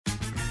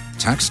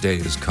Tax day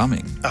is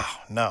coming. Oh,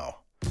 no.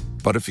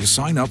 But if you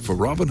sign up for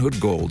Robinhood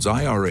Gold's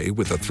IRA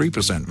with a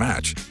 3%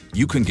 match,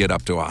 you can get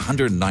up to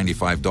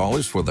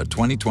 $195 for the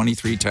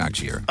 2023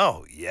 tax year.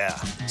 Oh, yeah.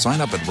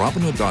 Sign up at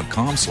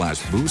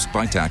Robinhood.com/boost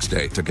by tax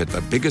day to get the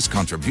biggest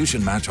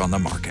contribution match on the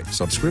market.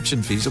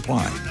 Subscription fees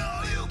apply.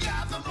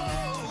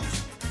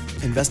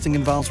 Investing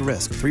involves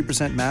risk.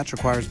 3% match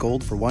requires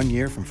gold for 1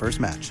 year from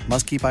first match.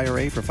 Must keep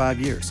IRA for 5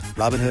 years.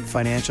 Robinhood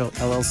Financial,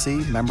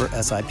 LLC, member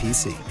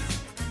SIPC.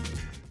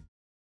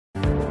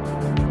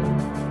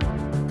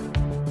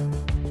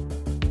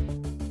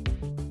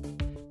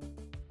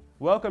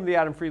 Welcome to the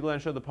Adam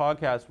Friedland Show, the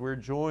podcast. We're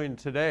joined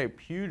today,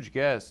 huge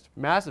guest,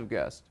 massive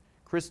guest,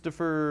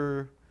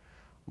 Christopher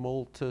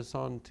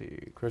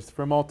Moltisanti.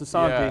 Christopher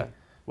Moltisanti. Yeah.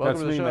 Welcome That's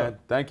to the me, show. man.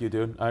 Thank you,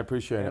 dude. I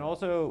appreciate it. And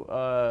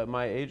also,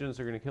 my agents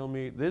are going to kill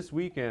me this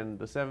weekend,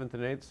 the 7th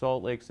and 8th,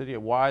 Salt Lake City at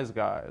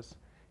WISEGUYS.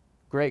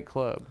 Great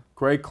club.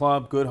 Great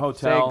club, good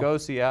hotel. Say, go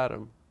see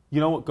Adam. You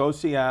know what? Go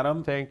see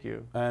Adam. Thank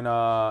you. And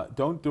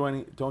don't do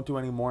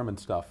any Mormon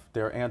stuff.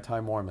 They're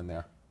anti-Mormon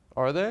there.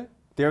 Are they?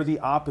 They're the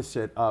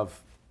opposite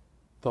of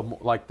the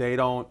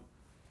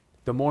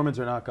Mormons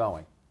are not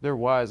going. They're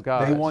wise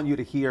guys. They want you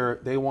to hear.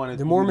 They want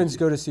the Mormons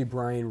go to see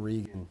Brian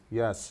Regan.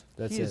 Yes,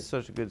 that's He's it.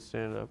 Such a good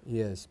stand-up.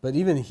 Yes, but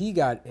even I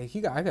got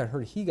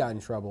heard he got in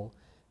trouble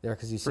there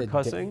because he said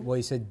cussing.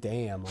 He said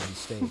 "damn" on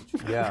stage.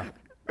 Yeah.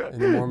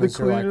 And the Mormons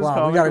are like,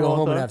 "Wow, we got to go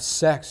home and have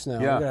sex now. Yeah.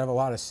 We got to have a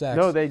lot of sex."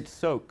 No, they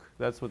soak.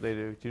 That's what they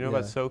do. Do you know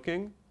about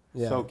soaking?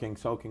 Yeah.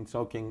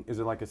 Soaking. Is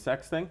it like a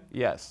sex thing?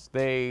 Yes,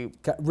 they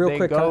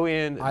go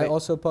in. I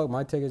also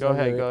my tickets go over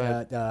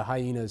ahead. at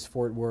HYENA'S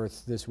Fort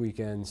Worth this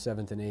weekend,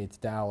 7th and 8th,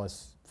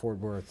 Dallas, Fort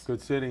Worth.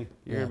 Good city.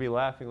 You're gonna be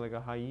laughing like a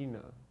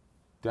hyena.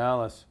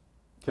 Dallas.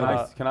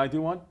 Can I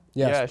do one?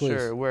 Yes, yeah, please.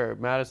 sure. Where?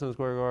 Madison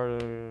Square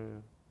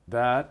Garden.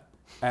 That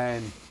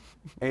and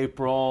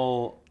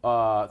April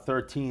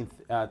 13th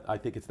at I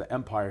think it's the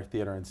Empire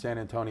Theater in San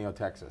Antonio,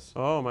 Texas.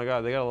 Oh my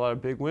God, they got a lot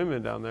of big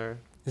women down there.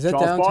 Is that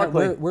Charles downtown?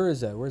 Barkley. Where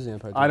is that? Where's the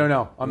Empire? I don't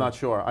know. I'm not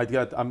sure.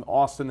 I'm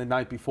Austin the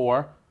night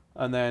before,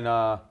 and then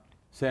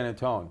San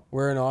Antonio.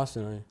 Where in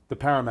Austin are you? The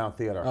Paramount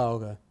Theater. Oh,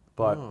 okay.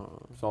 But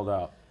sold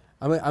out.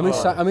 I'm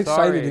excited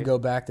sorry. to go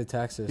back to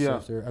Texas. Yeah.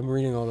 After I'm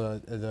reading all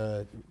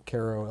the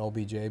Caro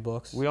LBJ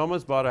books. We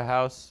almost bought a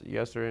house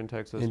yesterday in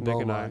Texas, in Nick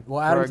Beaumont. and I. Well,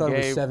 Adam for thought a it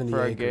was gay, 70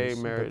 for a acres.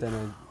 gay marriage. But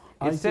then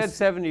It said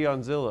 70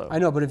 on Zillow. I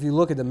know, but if you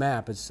look at the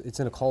map, it's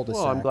in a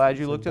cul-de-sac. Well, I'm glad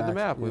you It's looked at the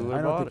map. We yeah. would I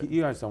have don't bought think it.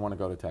 you guys don't want to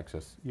go to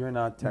Texas. You're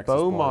not Texas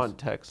Beaumont,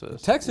 boys.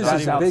 Texas. Texas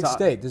That's is a big outside.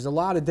 state. There's a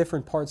lot of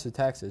different parts of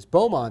Texas.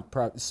 Beaumont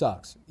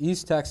sucks.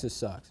 East Texas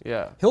sucks.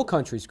 Yeah. Hill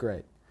Country's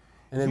great.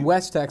 And then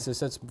West Texas,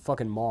 that's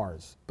fucking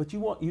Mars. But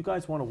you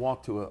guys want to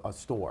walk to a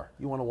store.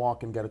 You want to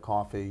walk and get a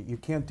coffee. You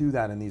can't do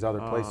that in these other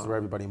places where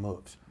everybody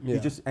moves.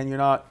 Yeah. You're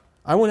not.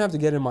 I wouldn't have to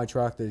get in my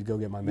truck to go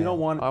get my mail. You don't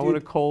want. I want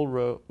a cold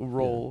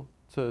roll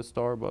to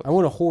Starbucks. I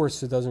want a horse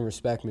that doesn't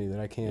respect me that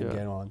I can't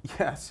get on.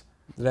 Yes.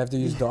 That I have to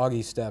use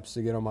doggy steps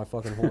to get on my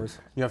fucking horse.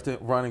 You have to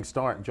running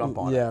start and jump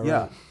on it. Yeah,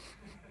 right.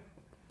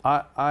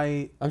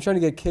 I'm trying to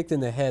get kicked in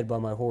the head by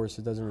my horse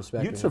that doesn't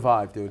respect me. You'd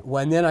survive, dude.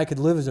 Well, and then I could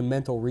live as a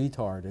mental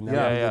retard. And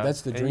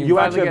that's the And dream. You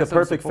finally actually get have the some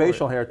perfect support.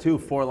 facial hair too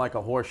for like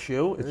a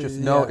horseshoe. It's just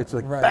it's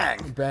like right.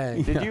 bang.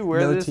 Bang. Did you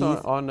wear No this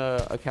teeth. on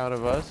account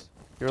of us?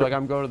 You're like,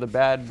 I'm going to the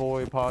Bad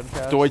Boy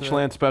podcast.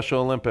 Deutschland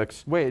Special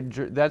Olympics. Wait,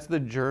 that's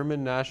the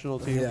German national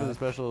team Yeah. for the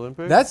Special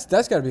Olympics?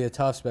 That's got to be a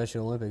tough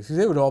Special Olympics because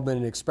they would all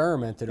been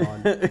experimented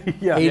on 80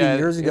 Yeah,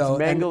 years ago.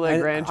 it's Mengele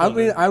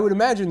grandchildren. I would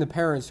imagine the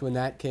parents when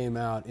that came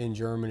out in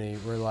Germany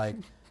were like,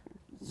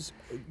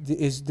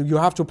 you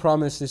have to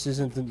promise this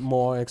isn't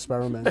more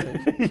experimental.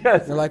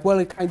 Yes. They're like, well,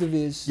 it kind of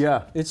is.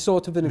 Yeah. It's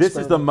sort of an This is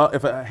experiment.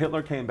 if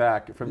Hitler came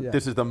back from Yeah.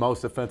 this is the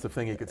most offensive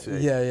thing he could see.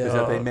 Yeah, yeah. Is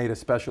that they made a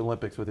Special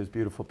Olympics with his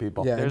beautiful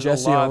people. Yeah, There's and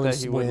Jesse a lot Owens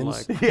that he wouldn't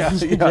wins. like. Yeah,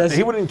 Jesse-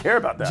 he wouldn't care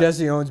about that.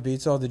 Jesse Owens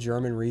beats all the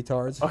German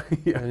retards.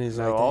 Yeah. And he's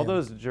So like, all damn.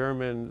 those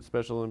German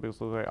Special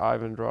Olympics look like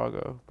Ivan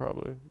Drago,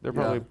 probably. They're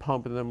probably Yeah.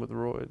 pumping them with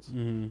roids.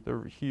 Mm-hmm.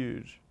 They're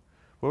huge.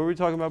 What were we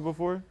talking about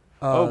before?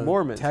 Uh,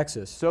 Mormons.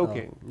 Texas.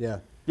 Soaking. Yeah.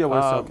 Yeah, we're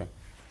Um, soaking.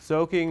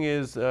 Soaking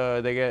is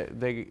they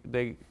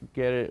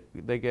get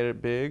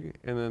it big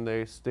and then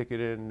they stick it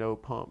in no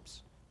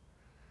pumps.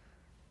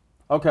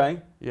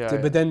 Okay. Yeah. So,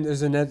 but then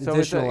there's an so it's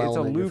additional a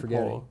element you're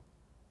forgetting. loophole.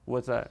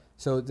 What's that?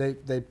 So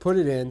they put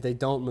it in, they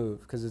don't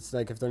move because it's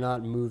like if they're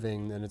not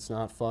moving, then it's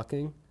not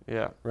fucking,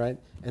 Yeah. right?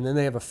 And then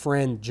they have a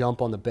friend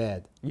jump on the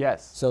bed.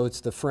 Yes. So it's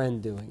the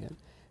friend doing it.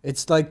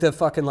 It's like the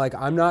fucking like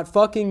I'm not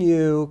fucking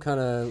you kind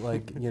of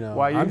like, you know.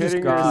 Why are you I'm just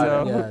hitting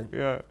God, yourself? Yeah.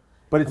 Yeah.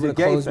 But I'm it's gonna a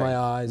gay close thing. my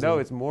eyes. No,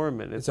 and- it's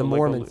Mormon. It's a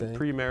Mormon thing.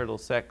 Premarital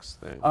sex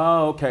thing.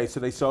 Oh, okay. So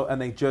they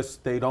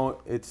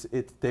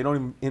don't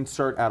even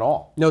insert at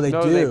all. no, they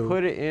no, do. they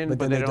put it in, but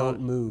then they they don't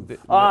move.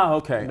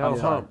 Okay. No I'm sorry.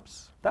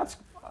 humps.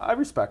 I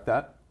respect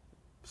that.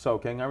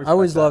 Soaking. I respect I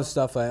always that. love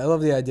stuff like I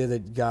love the idea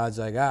that God's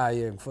like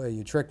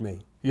you tricked me.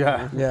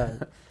 Yeah. Yeah,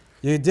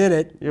 you did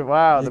it. Yeah,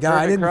 wow, You the got-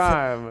 I perfect didn't thi-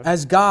 crime.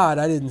 As God,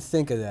 I didn't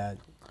think of that.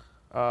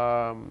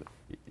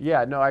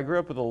 Yeah, no, I grew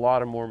up with a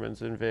lot of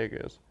Mormons in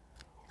Vegas.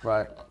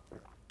 Right.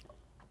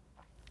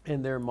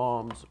 and their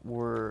moms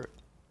were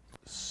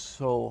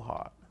so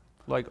hot.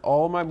 Like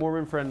all my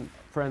Mormon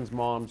friends'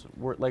 moms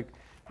were like,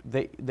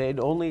 they'd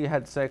only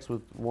had sex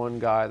with one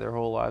guy their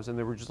whole lives, and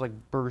they were just like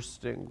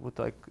bursting with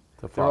like,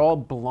 they're all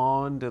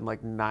blonde and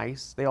like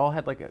nice. They all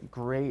had like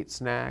great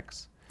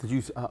snacks. Did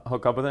you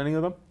hook up with any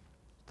of them?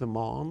 The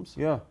moms?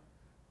 Yeah.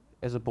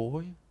 As a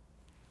boy,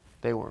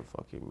 they weren't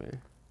fucking me.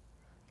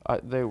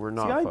 They were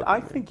not. See, I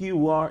think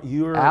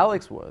you're.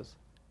 Alex was.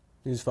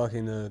 He was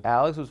fucking the.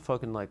 Alex was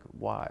fucking like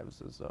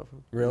wives and stuff.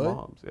 Really?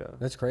 Moms, yeah.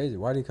 That's crazy.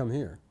 Why did he come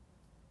here?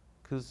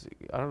 Because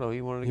I don't know, he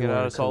wanted to get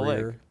out of Salt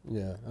Lake.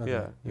 Yeah. Okay.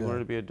 Yeah, he wanted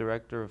to be a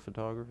director of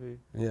photography.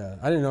 Yeah,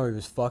 I didn't know he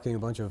was fucking a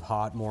bunch of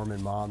hot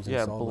Mormon moms in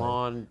Salt Lake. Yeah,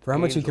 blonde. For how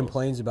much he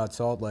complains about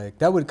Salt Lake,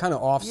 that would kind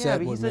of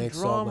offset what makes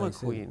Salt Lake. Yeah, he's a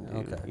drama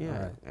queen, dude. Okay,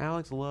 Yeah, right.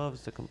 Alex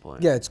loves to complain.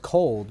 Yeah, it's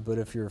cold, but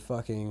if you're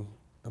fucking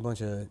a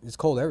bunch of, it's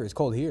cold everywhere. It's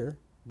cold here.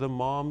 The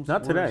moms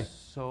Not were today.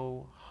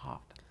 so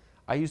hot.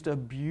 I used to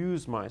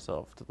abuse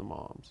myself to the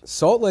moms.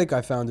 Salt Lake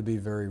I found to be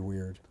very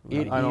weird.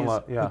 It I don't is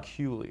love- yeah.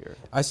 peculiar.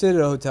 I stayed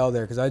at a hotel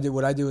there because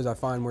what I do is I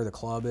find where the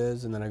club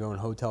is, and then I go in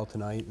Hotel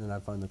Tonight, and then I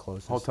find the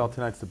closest. Hotel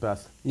Tonight's the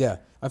best. Yeah,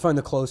 I find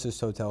the closest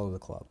hotel to the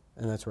club,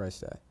 and that's where I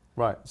stay.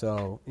 Right.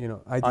 So,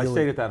 I ideally,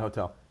 stayed at that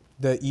hotel.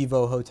 the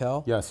Evo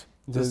Hotel. Yes.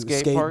 The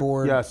skate park?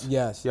 skateboard. Yes.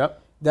 Yes.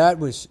 Yep. That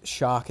was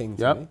shocking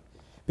to Yep. me.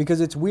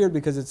 Because it's weird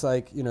because it's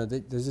like,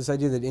 there's this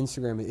idea that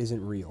Instagram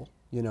isn't real.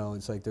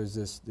 It's like there's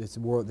this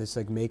world, this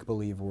like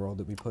make-believe world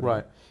that we put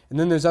Right. in. And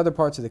then there's other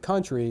parts of the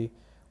country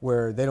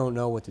where they don't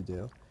know what to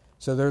do.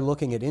 So they're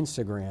looking at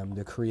Instagram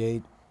to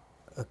create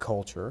a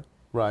culture.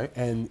 Right.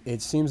 And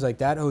it seems like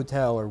that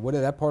hotel or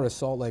that part of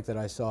Salt Lake that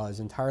I saw is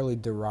entirely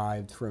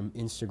derived from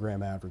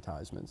Instagram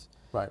advertisements.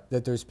 Right.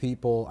 That there's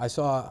people, I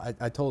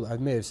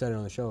may have said it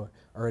on the show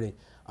already.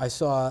 I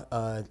saw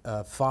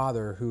a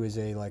father who is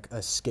a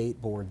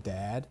skateboard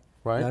dad.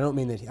 Right. And I don't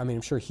mean that,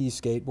 I'm sure he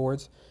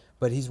skateboards,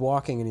 but he's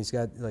walking and he's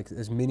got like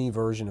this mini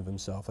version of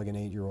himself, like an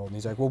 8-year-old. And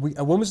he's like, well,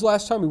 when was the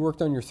last time we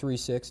worked on your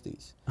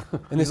 360s?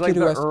 And He's like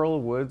the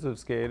Earl Woods of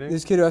skating.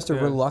 This kid who has to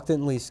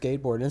reluctantly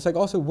skateboard. And it's like,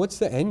 also, what's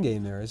the end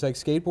game there? It's like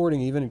skateboarding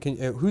even,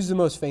 who's the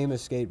most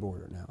famous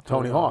skateboarder now?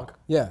 Tony Hawk.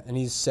 Yeah, and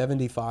he's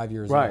 75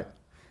 years Right. old.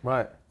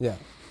 Right. Yeah.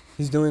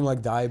 He's doing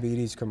like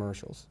diabetes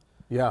commercials.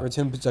 Yeah. Where it's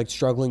him like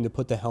struggling to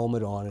put the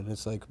helmet on, and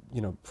it's like,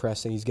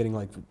 pressing. He's getting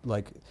like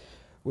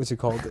what's it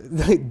called?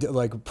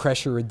 like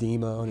pressure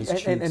edema on his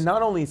cheeks. And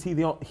not only is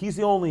he's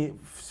the only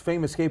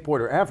famous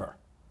skateboarder ever.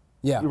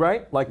 Yeah.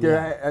 Right? Like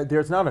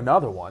there's not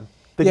another one.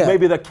 Yeah.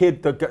 Maybe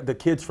the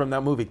kids from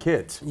that movie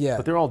Kids. Yeah.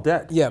 But they're all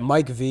dead. Yeah,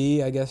 Mike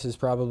V, I guess, is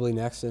probably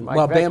next. And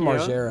Mike Bam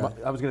Vecchione?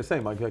 Margera. I was going to say,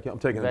 Mike, I'm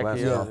taking the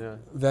glasses off. Yeah.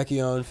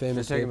 Vecchione,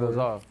 famous You're taking those skateboarder.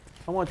 off.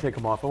 I want to take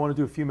them off. I want to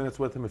do a few minutes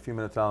with him, a few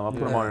minutes on him. I'll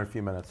put them on in a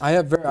few minutes. I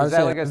have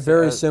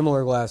very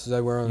similar glasses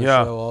I wear on the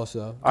show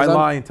also. I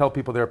lie and tell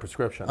people they're a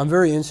prescription. I'm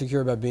very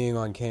insecure about being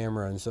on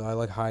camera, and so I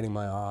like hiding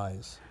my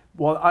eyes.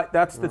 Well,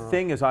 that's the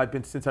thing is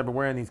since I've been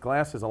wearing these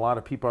glasses, a lot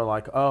of people are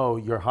like, oh,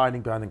 you're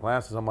hiding behind the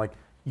glasses. I'm like,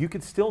 you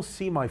can still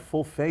see my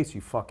full face,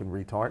 you fucking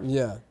retard.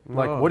 Yeah.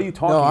 Like, what are you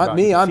talking about?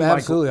 I'm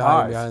absolutely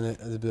hiding eyes.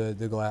 behind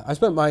the glass. I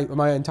spent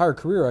my entire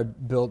career I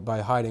built by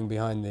hiding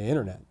behind the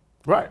internet.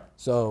 Right.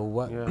 So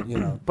what,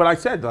 But I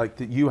said, like,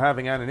 that you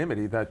having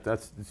anonymity,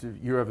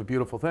 you have a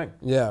beautiful thing.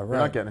 Yeah, right. You're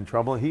not getting in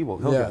trouble. He'll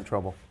get in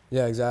trouble.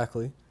 Yeah,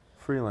 exactly.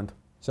 Freeland.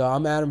 So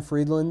I'm Adam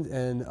Friedland,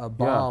 and a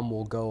bomb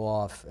will go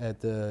off at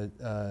the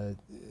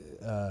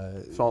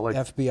Salt Lake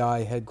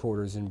FBI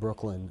headquarters in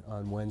Brooklyn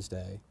on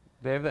Wednesday.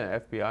 They have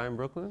the FBI in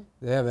Brooklyn?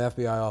 They have an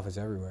FBI office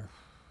everywhere.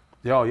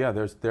 Oh, yeah.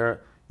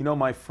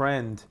 My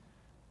friend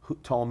who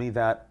told me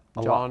that.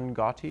 John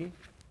Gotti?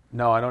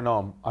 No, I don't know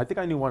him. I think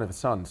I knew one of his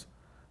sons.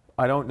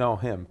 I don't know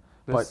him.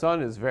 The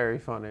son is very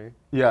funny.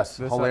 Yes,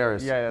 The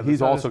hilarious. son, He's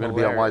son also is going to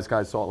be at hilarious. Wise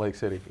Guys Salt Lake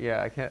City.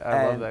 Yeah,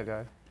 I love And that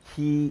guy.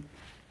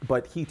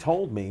 But he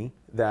told me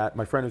that,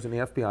 my friend who's in the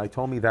FBI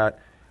told me that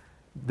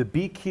the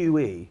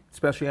BQE,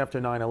 especially after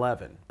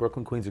 9/11,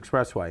 Brooklyn Queens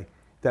Expressway,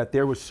 that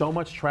there was so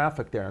much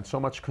traffic there and so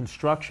much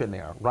construction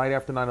there right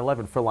after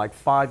 9/11 for like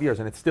 5 years,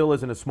 and it still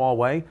is in a small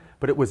way,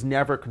 but it was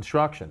never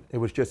construction. It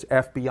was just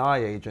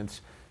FBI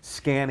agents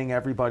scanning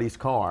everybody's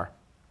car,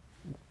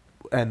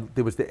 and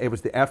it was the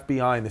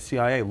FBI and the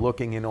CIA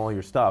looking in all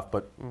your stuff,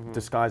 but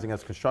disguising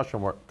as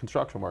construction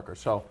workers.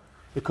 So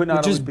it could not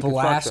Which always is be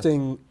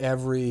blasting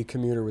every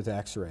commuter with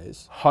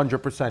X-rays.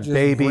 100%. Just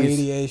Babies.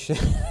 radiation.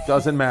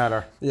 Doesn't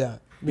matter. Yeah.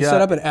 We Yeah.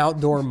 set up an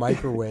outdoor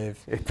microwave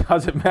It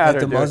doesn't matter. at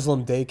the dude.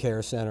 Muslim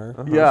daycare center.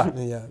 Yeah.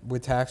 Yeah,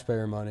 with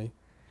taxpayer money.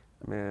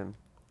 Man.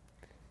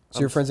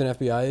 So your friend's an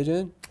FBI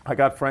agent? I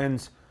got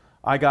friends.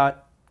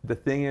 The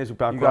thing is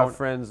about You growing got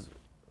friends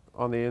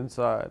on the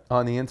inside.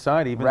 on the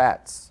inside, even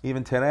Rats.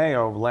 even today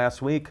or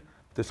last week,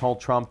 this whole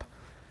Trump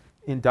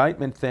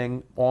indictment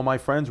thing, all my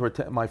friends were,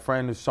 my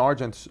friend who's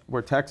sergeants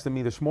were texting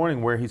me this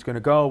morning where he's going to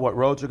go, what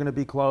roads are going to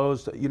be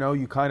closed. You know,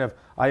 you kind of,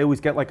 I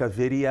always get like a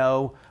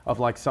video of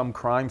like some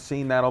crime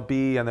scene that'll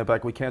be, and they're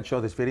like, we can't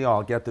show this video.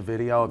 I'll get the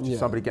video of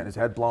somebody getting his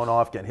head blown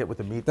off, getting hit with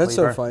a meat That's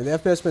cleaver. so funny. The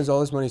FBI spends all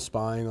this money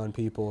spying on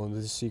people, and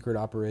there's a secret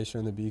operation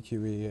on the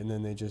BQE, and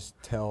then they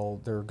just tell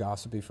their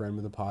gossipy friend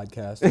with a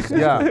podcast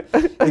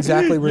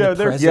exactly where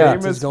the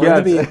president is going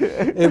to be,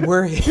 and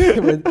where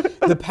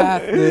the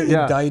path the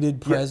indicted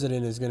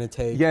president is going to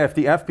take. Yeah, if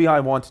the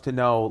FBI wants to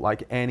know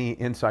like any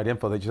inside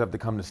info, they just have to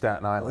come to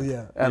Staten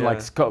Island and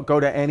like go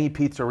to any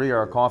pizzeria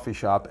or coffee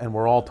shop, and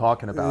we're all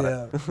talking about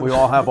it. We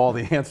all have all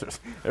the answers.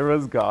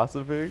 Everyone's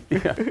gossiping.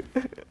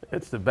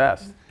 It's the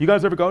best. You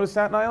guys ever go to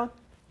Staten Island?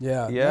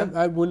 Yeah.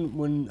 I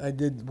when I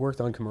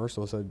worked on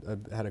commercials, I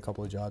had a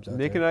couple of jobs out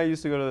Nick there. and I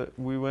used to go to.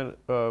 We went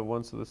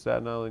once to the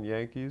Staten Island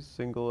Yankees,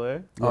 single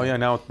A. Oh yeah,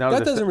 now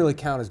that doesn't really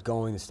count as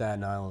going to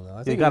Staten Island though.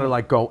 I think you got to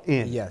like go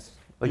in. Yes.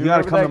 Like you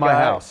got to come to my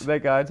house.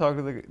 That guy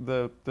talking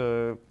to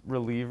the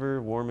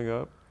reliever warming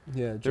up.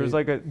 Yeah, there was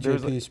like a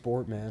JP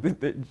Sportman.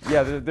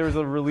 There was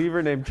a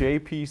reliever named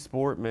JP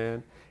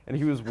Sportman, and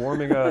he was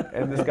warming up,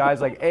 and this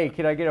guy's like, "Hey,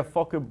 can I get a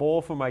fucking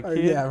bowl for my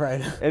kid?" Yeah,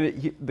 right.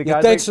 And the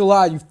guy's thanks like, a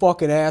lot, you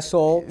fucking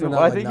asshole. Well,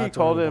 I think he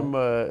called him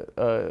a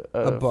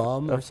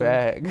bum, a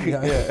fag.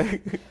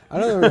 Yeah. I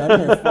don't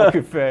know.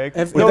 Fucking fag.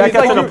 That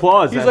gets an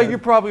applause. He's like, "You're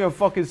probably on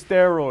fucking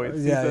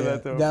steroids." He Yeah, said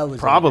that to him. that was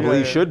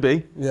probably should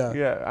be. Yeah.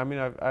 Yeah, I mean,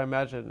 I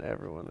imagine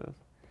everyone is.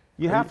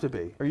 You have to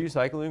be. Are you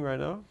cycling right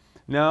now?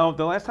 No,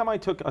 the last time I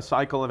took a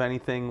cycle of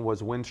anything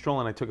was Winstrel,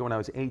 and I took it when I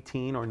was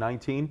 18 or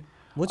 19.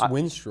 What's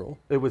Winstrel?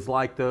 It was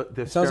like the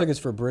Sounds like it's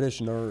for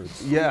British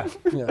nerds. Yeah.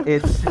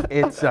 It's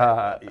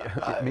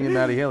me and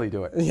Matty Haley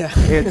do it. Yeah.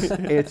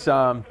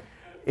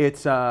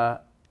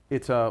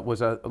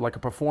 Was like a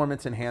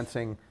performance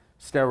enhancing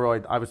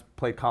steroid. I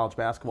played college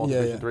basketball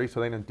Division III, so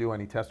they didn't do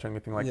any test or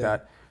anything like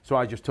that. So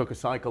I just took a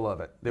cycle of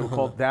it. They were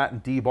called that,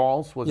 and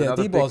D-balls was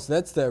another D-balls.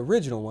 That's the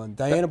original one.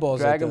 Diana balls.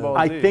 Dragon Ball.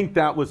 I think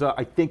that was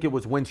I think it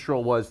was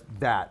Winstrel was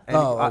that. And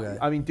okay.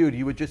 I mean, dude,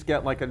 you would just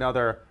get like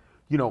another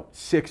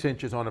 6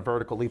 inches on a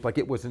vertical leap. Like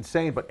it was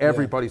insane, but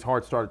everybody's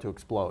heart started to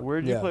explode.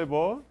 Where'd you play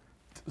ball?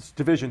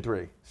 Division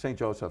III, St.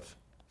 Joseph's.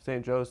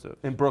 St. Joseph.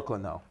 In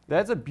Brooklyn, though.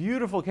 That's a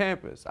beautiful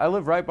campus. I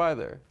live right by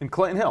there. In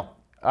Clinton Hill.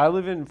 I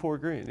live in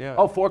Fort Greene, yeah.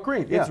 Oh, Fort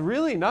Greene, yeah. It's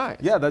really nice.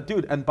 Yeah, that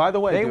dude. And by the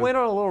way, they went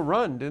on a little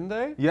run, didn't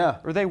they? Yeah.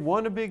 Or they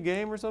won a big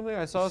game or something?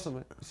 I saw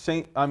something.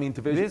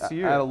 Division this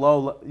year. at a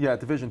low,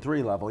 Division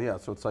III level, yeah.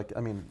 So it's like,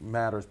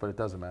 matters, but it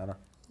doesesn't matter.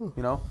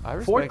 I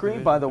respect Fort Greene,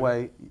 Division by the III.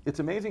 way, it's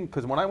amazing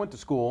because when I went to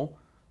school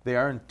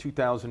there in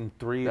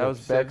 2003, that was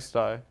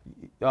Bed-Stuy.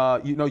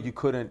 you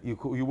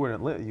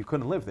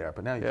couldn't live there,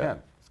 but now you can.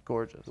 It's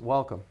gorgeous.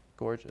 Welcome.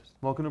 Gorgeous.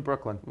 Welcome to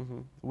Brooklyn. Mm-hmm.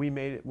 We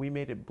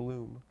made it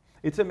bloom.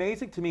 It's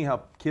amazing to me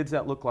how kids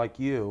that look like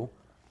you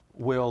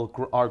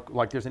are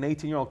like, there's an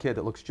 18-year-old kid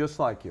that looks just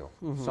like you.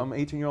 Mm-hmm. Some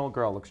 18-year-old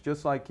girl looks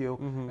just like you,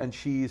 and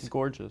she's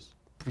gorgeous,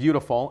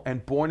 beautiful,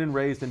 and born and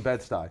raised in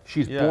Bed-Stuy.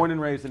 She's born and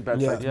raised in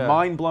Bed-Stuy. It's a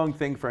mind-blowing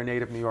thing for a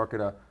native New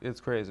Yorker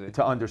it's crazy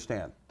to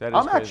understand. That is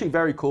I'm crazy. actually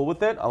very cool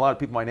with it. A lot of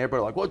people in my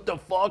neighborhood are like, what the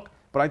fuck?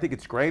 But I think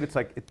it's great. It's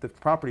like the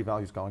property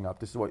value's going up.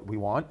 This is what we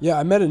want. Yeah,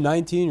 I met a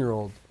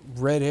 19-year-old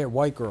red hair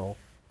white girl.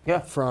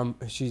 Yeah.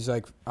 She's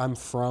like, I'm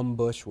from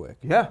Bushwick.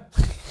 Yeah.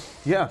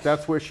 Yeah,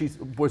 that's where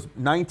was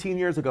 19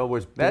 years ago,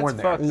 was born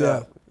there. Fucked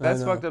up.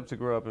 That's fucked up to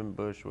grow up in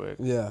Bushwick.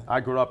 Yeah. I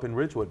grew up in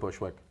Ridgewood,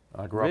 Bushwick.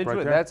 I grew up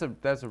right there.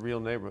 That's a real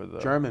neighborhood, though.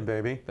 German,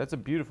 baby. That's a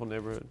beautiful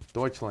neighborhood.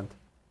 Deutschland.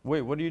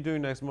 Wait, what are you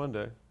doing next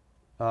Monday?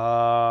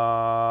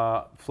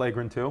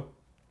 Flagrant 2.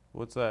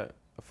 What's that?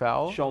 A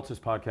foul? Schultz's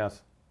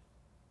podcast.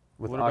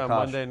 With what about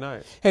Akash. Monday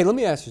night? Hey, let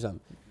me ask you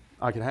something.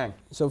 I can hang.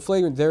 So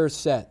Flagrant, their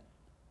set,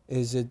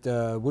 is it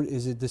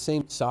the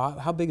same size?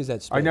 How big is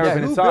that space? I've never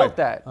been who inside. built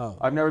that? Oh.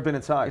 I've never been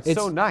inside. It's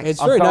so nice.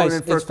 It's I'm very coming nice.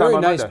 in first It's very time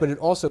on nice, Monday. but it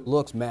also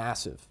looks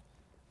massive.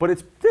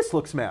 But this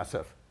looks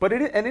massive. But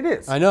it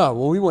is. I know.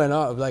 When we went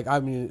up,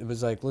 it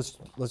was like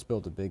let's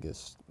build the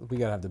biggest. We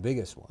gotta have the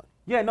biggest one.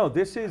 Yeah, no,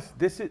 this is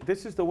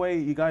the way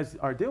you guys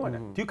are doing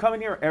it. Do you come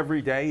in here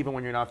every day, even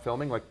when you're not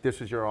filming? Like,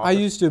 this is your office? I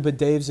used to, but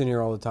Dave's in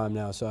here all the time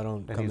now, so I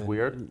don't. And come he's in.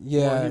 weird?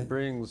 Yeah. Well, he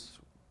brings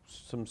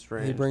some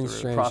strange. He brings through.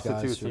 strange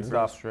Prostitutes guys. and through.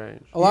 stuff.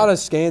 Strange. A lot of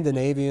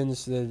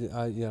Scandinavians that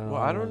Well,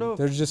 I don't know.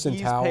 They're if just in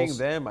he's towels. paying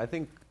them. I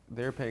think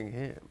they're paying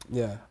him.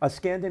 Yeah. A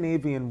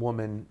Scandinavian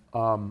woman,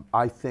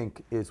 I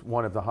think, is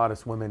one of the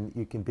hottest women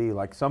you can be.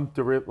 Like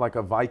like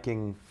a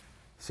Viking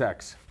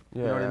sex.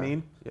 You know what I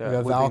mean? Yeah. Yeah,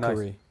 Would be nice.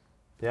 Valkyrie.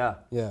 Yeah.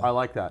 Yeah. I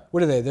like that.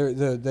 What are they? They're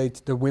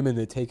the women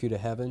that take you to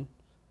heaven.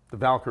 The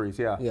Valkyries,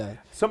 yeah. Yeah.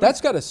 Somebody- That's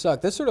gotta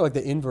suck. That's sort of like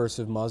the inverse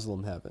of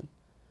Muslim heaven.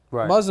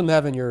 Right. Muslim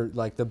heaven, you're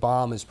like the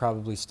bomb is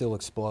probably still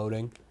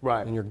exploding,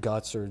 Right. and your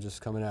guts are just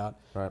coming out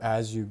Right.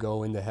 as you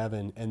go into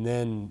heaven, and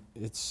then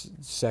it's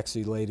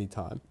sexy lady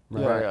time.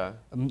 Right? Yeah.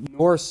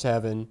 Norse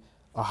heaven,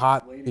 a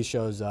hot lady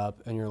shows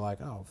up, and you're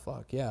like, oh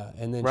fuck yeah,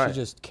 and then Right. she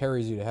just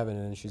carries you to heaven,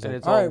 and then she's And like,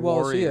 it's all all right,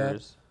 well, see ya.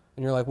 warriors.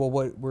 And you're like, well,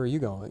 where are you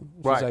going?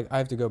 She's Right. like, I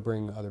have to go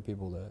bring other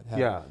people to heaven.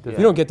 Yeah. You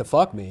don't get to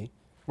fuck me.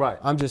 Right.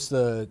 I'm just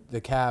the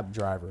cab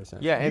driver.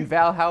 Essentially. Yeah, and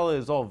Valhalla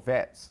is all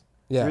vets.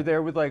 Yeah. You're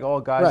there with like all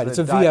guys. Right, that it's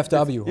a died.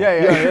 VFW.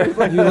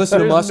 Yeah. You listen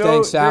to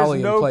Mustang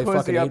Sally there's and play pussy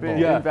fucking up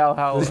 8-ball. in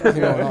Valhalla. What's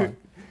going on?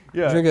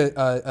 Yeah. Drink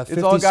a 50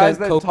 It's all guys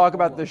that Coke. talk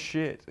about the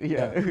shit.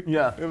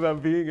 Yeah.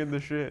 About being in the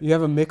shit. You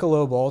have a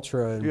Michelob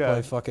Ultra and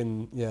play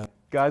fucking,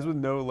 Guys with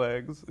no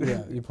legs.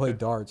 Yeah, you play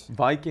darts.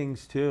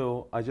 Vikings,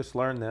 too, I just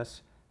learned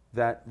this,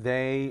 that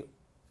they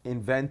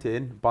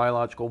invented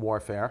biological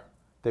warfare.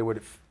 They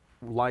would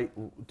light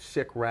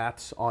sick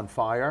rats on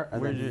fire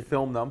and then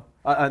film them.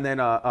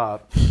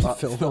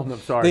 Film them,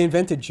 sorry. They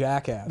invented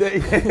Jackass.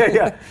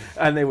 Yeah,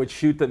 and they would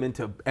shoot them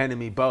into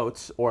enemy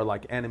boats or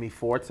like enemy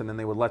forts, and then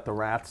they would let the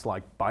rats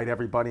like bite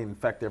everybody and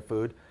infect their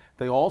food.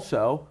 They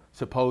also,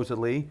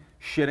 supposedly,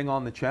 shitting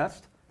on the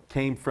chest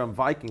came from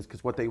Vikings,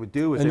 because what they would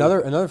do is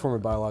another form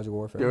of biological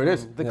warfare. there it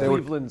is. The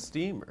Cleveland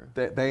steamer.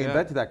 They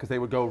invented that because they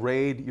would go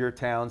raid your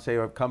town, say,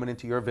 I'm coming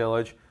into your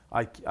village,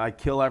 I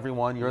kill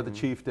everyone, you're the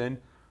chieftain,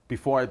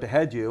 before I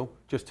behead you,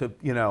 just to,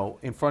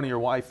 in front of your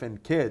wife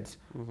and kids,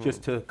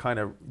 just to kind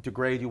of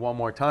degrade you one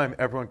more time.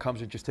 Everyone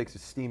comes and just takes a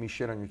steamy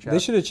shit on your chest. They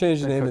should have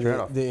changed the name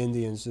of the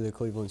Indians to the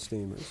Cleveland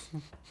Steamers.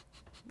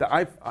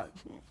 I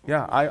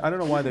don't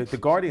know why the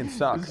Guardian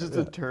sucks. It's just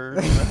a turd.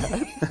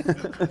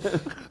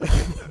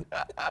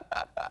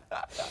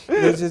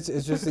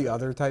 It's just the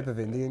other type of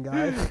Indian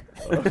guy.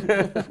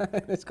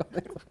 It's called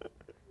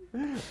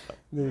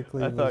the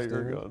Cleveland I thought you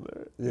were Steamers. going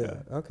there.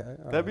 Yeah. Okay.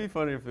 all That'd right. be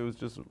funny if it was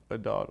just a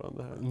dot on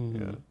the head.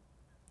 Yeah.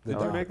 The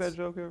Did you make dots. that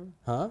joke ever?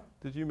 Huh?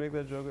 Did you make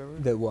that joke ever?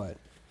 That what?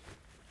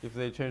 If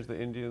they changed the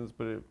Indians,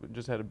 but it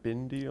just had a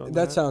bindi on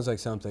That the sounds like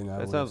something I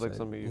would That sounds like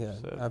something you yeah,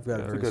 said. I've got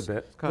Yeah. a It's a very, good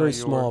bit. Kinda very your-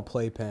 small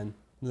playpen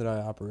that I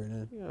operate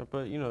in. Yeah,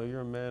 but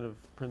you're a man of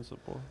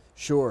principle.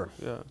 Sure.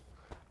 Yeah.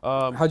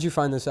 How'd you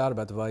find this out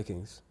about the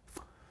Vikings?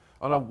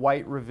 On a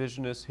white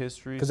revisionist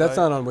history. Because that's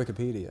not on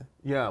Wikipedia.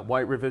 Yeah,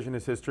 white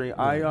revisionist history.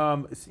 Yeah.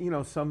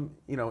 Some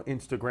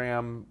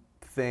Instagram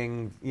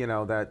thing,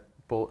 that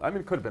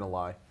it could have been a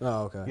lie.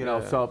 Oh,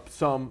 okay.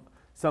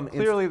 Some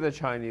Clearly, the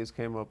Chinese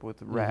came up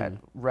with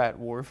rat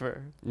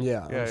warfare.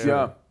 Yeah. I'm Yeah, sure.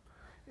 Yeah.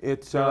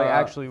 It's So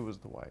actually, it was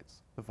the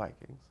whites, the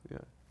Vikings. Yeah.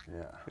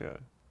 Yeah.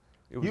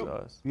 It was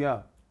us.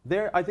 Yeah.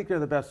 I think they're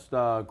the best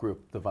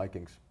group, the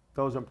Vikings.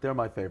 They're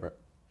my favorite.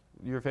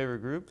 Your favorite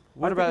group?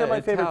 I think they're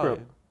my favorite group.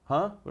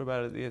 Huh? What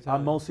about the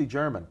Italian? I'm mostly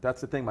German. That's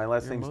the thing. My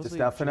last You're name's mostly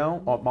Distefano,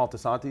 German? or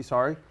Maltesanti,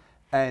 sorry.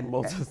 And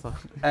Maltesanti.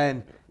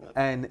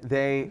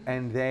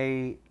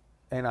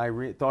 and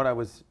I thought I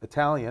was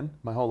Italian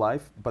my whole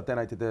life, but then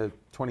I did the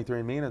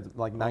 23andMe and it's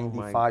like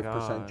 95%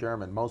 God.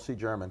 German, mostly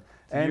German.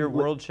 And your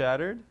world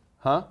shattered?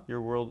 Huh?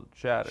 Your world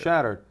shattered.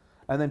 Shattered.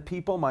 And then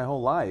people my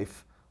whole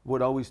life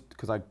would always,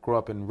 because I grew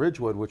up in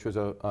Ridgewood, which was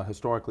a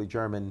historically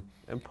German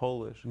And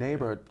Polish.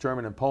 neighborhood,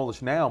 German and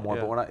Polish now more,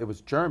 Yeah. but when it was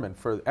German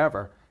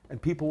forever. And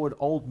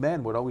old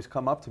men would always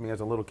come up to me as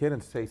a little kid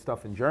and say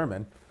stuff in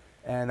German.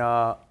 And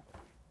I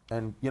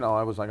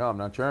was like, oh, I'm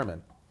not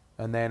German.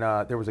 And then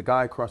there was a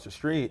guy across the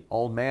street,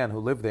 old man, who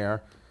lived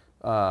there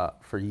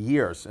for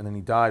years. And then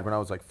he died when I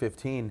was like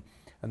 15.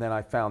 And then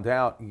I found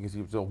out, because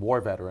he was a war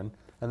veteran,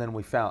 and then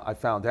I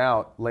found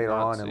out later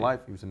on in Nazi. life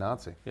he was a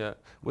Nazi. Yeah.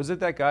 Was it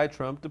that guy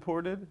Trump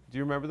deported? Do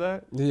you remember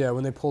that? Yeah,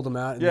 when they pulled him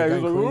out. And Yeah, the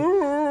he guy was like,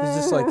 clean- he's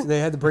just like, they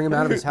had to bring him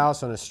out of his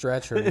house on a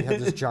stretcher. And he had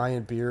this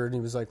giant beard, and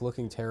he was like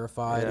looking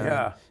terrified.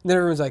 Yeah. And then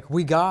everyone's like,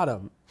 we got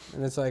him.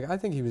 And it's like, I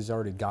think he was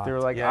already got. They were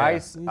like, Yeah.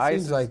 ICE He is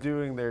seems like-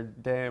 doing their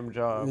damn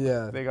job.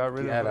 Yeah. They got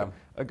rid Get of him.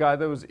 a guy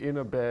that was in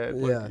a bed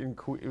Yeah. in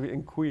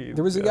Queens.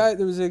 There was a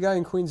Yeah. guy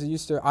in Queens that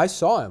used to. I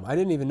saw him. I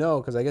didn't even know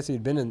because I guess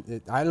he'd been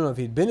in. I don't know if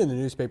he'd been in the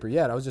newspaper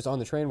yet. I was just on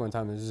the train one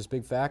time. There was this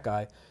big fat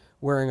guy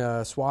wearing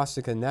a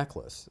swastika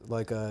necklace.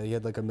 He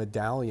had like a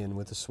medallion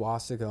with a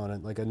swastika on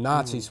it, like a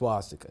Nazi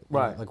swastika. you know,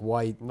 Right. like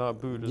white. Not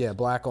Buddhist. Yeah,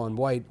 black on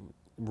white,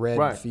 red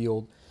Right.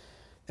 field.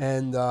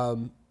 And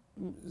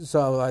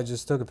so I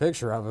just took a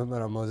picture of him,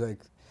 and I was like,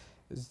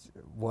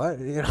 "What?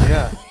 You know,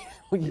 Yeah.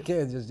 you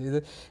can't just do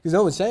that," because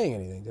no one's saying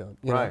anything to him.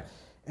 You know? Right.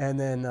 And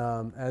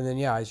then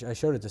yeah, I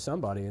showed it to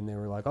somebody, and they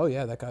were like, "Oh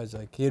yeah, that guy's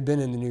like he had been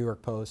in the New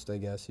York Post, I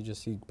guess.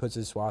 He puts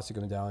his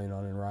swastika medallion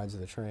on and rides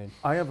the train."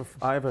 I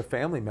have a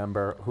family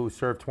member who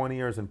served 20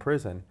 years in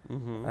prison,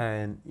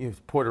 and he was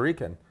Puerto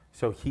Rican.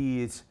 So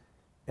he's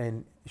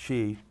and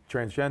she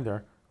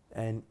transgender,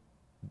 and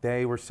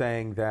they were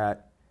saying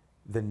that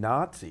the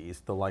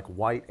Nazis, the like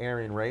white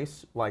Aryan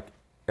race, like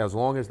as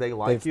long as they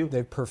like you,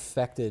 They've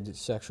perfected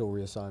sexual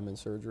reassignment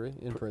surgery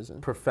in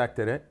prison.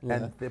 perfected it.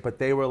 Yeah. But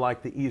they were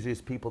like the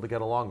easiest people to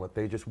get along with.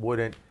 They just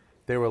wouldn't.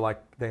 They were like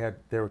they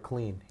were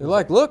clean. They're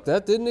like, "Look,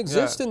 that didn't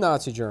exist in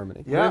Nazi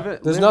Germany. Yeah.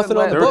 There's nothing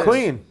on the They were books.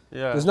 clean.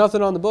 Yeah. There's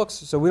nothing on the books,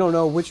 so we don't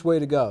know which way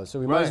to go. So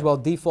we might as Right. well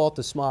default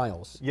to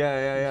smiles."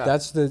 Yeah.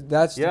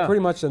 That's Yeah.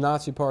 pretty much the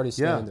Nazi Party Yeah,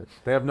 standard.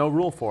 they have no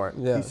rule for it.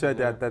 Yeah. He said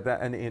that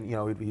and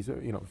he's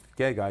a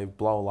gay guy,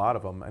 blow a lot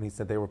of them, and he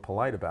said they were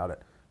polite about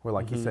it. Where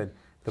like he said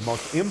the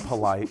most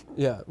impolite.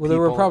 Yeah. Well, they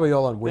were people- probably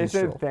all on They Winstrol.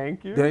 said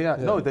thank you.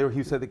 No, they were.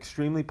 He said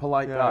extremely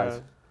polite Yeah,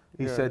 guys.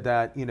 He yeah. said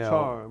that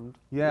Charmed.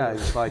 Yeah,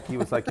 he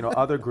was like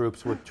other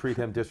groups would treat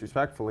him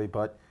disrespectfully,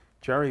 but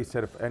Jerry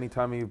said if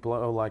anytime you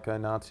blow like a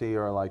Nazi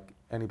or like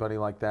anybody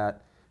like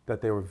that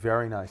they were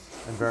very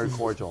nice and very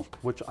cordial,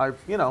 which I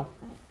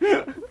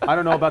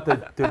don't know about the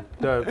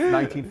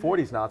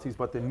 1940s Nazis,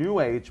 but the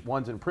new age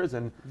ones in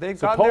prison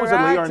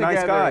supposedly are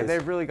nice guys.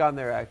 They've really gotten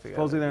their act together.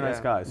 Supposedly they're nice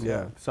guys.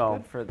 Yeah. So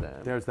good for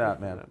them. There's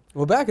that, man.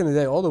 Well, back in the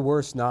day, all the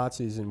worst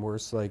Nazis and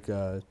worst like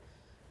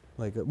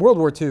World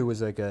War II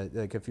was like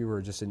if you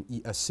were just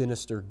a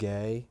sinister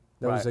gay,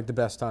 that was like the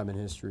best time in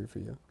history for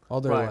you.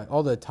 All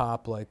the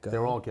top like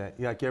they're all gay.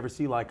 Yeah, you ever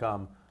see like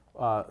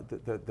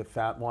the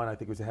fat one? I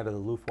think he was the head of the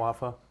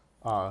Luftwaffe.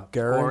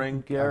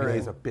 Goering. I mean,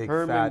 he's a big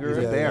fat. He's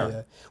a bear.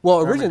 Yeah.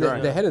 Well,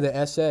 originally the head of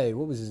the SA,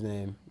 what was his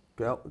name?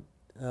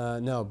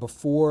 No,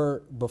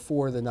 before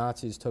the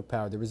Nazis took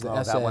power, there was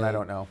the SA. That one I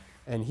don't know.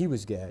 And he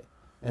was gay.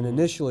 And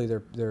initially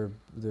they're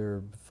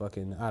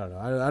fucking, I don't know.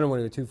 I don't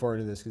want to go too far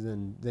into this because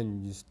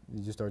then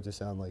you just start to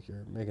sound like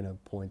you're making a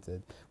point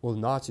that the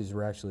Nazis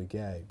were actually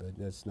gay, but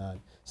that's not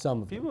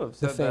some of them. People have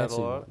said that a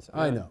lot. Ones.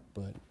 Yeah. I know,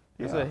 but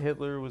you said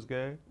Hitler was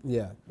gay?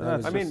 Yeah.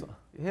 I mean,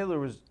 Hitler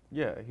was,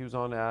 he was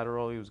on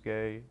Adderall, he was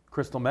gay.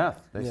 Crystal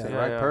meth, they say,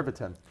 right? Yeah.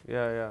 Pervitin.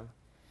 Yeah.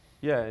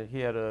 Yeah, he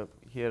had a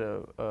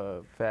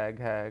fag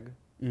hag,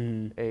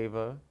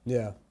 Ava.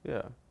 Yeah.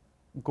 Yeah.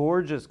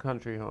 Gorgeous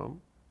country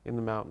home in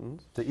the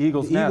mountains. The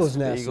Eagle's Nest.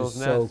 Nest. The Eagle's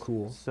Nest is so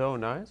cool. So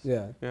nice.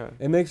 Yeah. Yeah.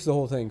 It makes the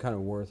whole thing kind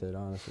of worth it,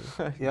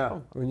 honestly. Yeah.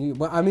 When you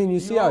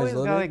see how he's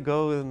living. You always gotta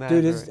go in that.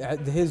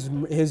 Dude, his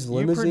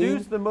limousine. You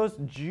produce the most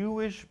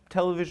Jewish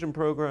television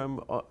program,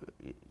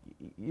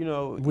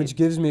 which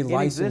gives me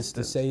license existence.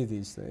 to say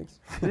these things.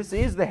 This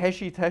is the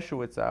Heshi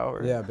Teshowitz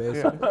hour. Yeah,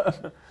 basically.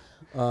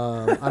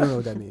 I don't know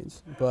what that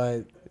means,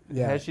 but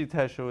yeah. Heshi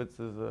Teshowitz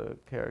is a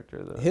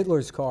character though.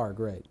 Hitler's car,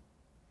 great.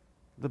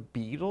 The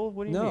Beetle?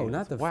 What do you mean? No,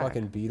 not the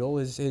fucking Beetle.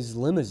 His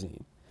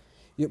limousine.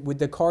 With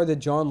the car that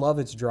John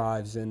Lovitz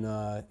drives in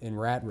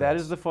Rat Race. That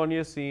is the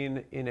funniest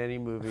scene in any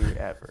movie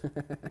ever.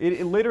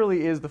 It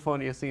literally is the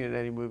funniest scene in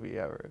any movie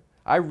ever.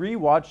 I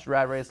rewatched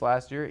Rat Race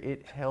last year.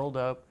 It held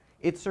up.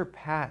 It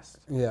surpassed.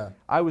 Yeah.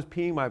 I was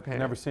peeing my pants. I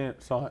never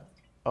saw it.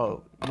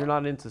 Oh, you're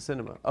not into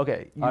cinema.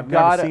 Okay. I've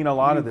never seen a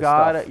lot of this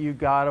stuff. You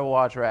gotta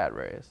watch Rat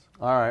Race.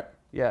 All right.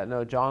 Yeah,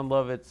 no, John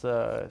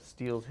Lovitz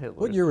steals Hitler's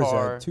car. What year was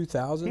that?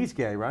 2000? He's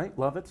gay, right?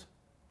 Lovitz?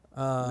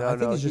 I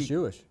think he's just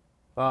Jewish.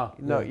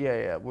 No,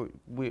 yeah.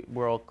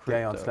 We're all crypto.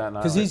 Gay on Staten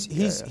Island.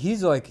 Because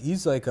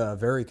he's like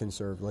very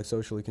conservative, like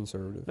socially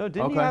conservative. No,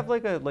 didn't he have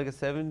like a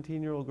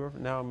 17-year-old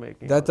girlfriend? Now I'm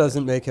making that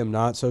doesn't make him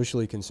not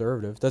socially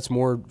conservative. That's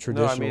more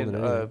traditional than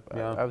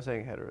anything. I was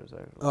saying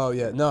heterosexual. Oh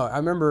yeah, no, I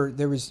remember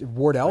there was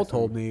Wardell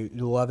told me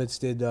Lovitz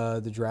did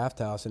the Draft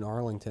House in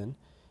Arlington.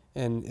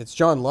 And it's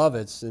John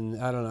Lovitz,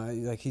 and I don't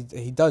know, like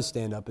he does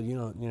stand up, but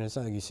it's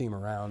not like you see him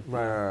around.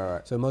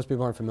 Right. So most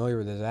people aren't familiar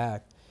with his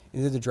act.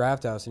 He did the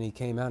Draft House, and he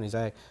came out and he's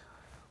like,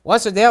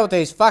 "What's the deal with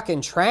these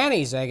fucking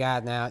trannies they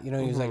got now?" He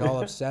was like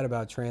all upset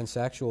about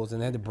transsexuals, and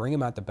they had to bring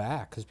him out the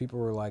back because people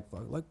were like,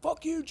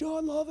 "Fuck you,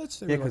 John Lovitz."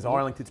 Yeah, because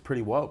Arlington's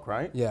pretty woke,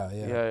 right?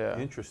 Yeah.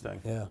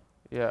 Interesting.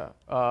 Yeah.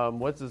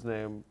 What's his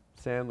name?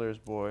 Sandler's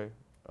boy.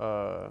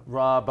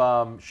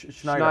 Rob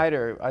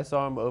Schneider. I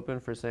saw him open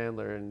for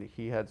Sandler, and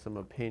he had some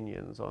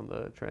opinions on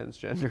the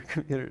transgender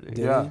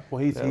community. Yeah,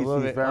 well, he's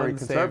very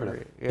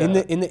conservative. Yeah.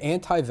 In the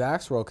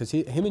anti-vax world, because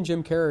him and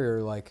Jim Carrey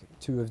are like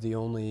two of the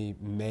only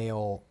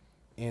male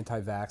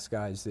anti-vax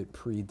guys that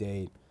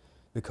predate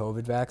the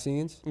COVID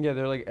vaccines. Yeah,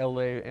 they're like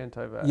LA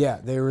anti-vax. Yeah,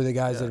 they were the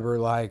guys that were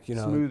like,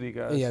 smoothie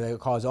guys. Yeah, they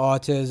cause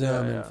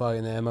autism and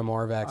fucking the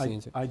MMR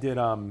vaccines. I did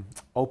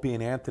Opie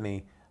and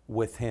Anthony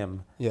with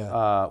him,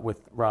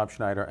 with Rob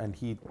Schneider, and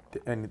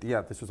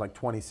this was like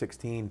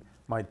 2016.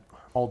 My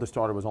oldest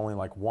daughter was only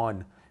like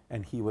 1,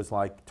 and he was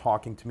like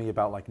talking to me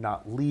about like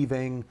not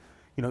leaving.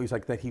 He's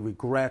like that he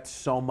regrets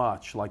so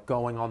much, like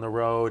going on the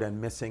road and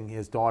missing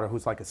his daughter,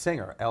 who's like a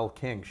singer, Elle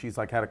King. She's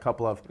like had a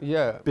couple of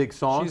big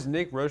songs. She's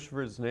Nick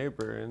Rocheford's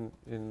neighbor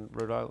in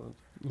Rhode Island.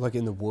 Like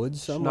in the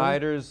woods somewhere?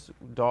 Schneider's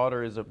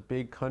daughter is a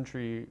big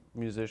country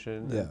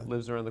musician that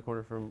lives around the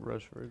corner from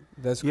Rocheford.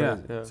 That's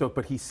crazy. Yeah. So,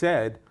 but he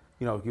said,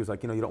 he was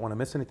like, you don't want to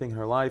miss anything in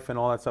her life and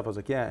all that stuff. I was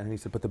like, yeah. And he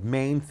said, but the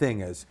main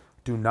thing is,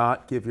 do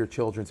not give your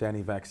children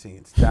any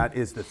vaccines. That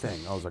is the thing.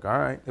 I was like, all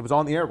right. It was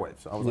on the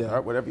airwaves. I was like, all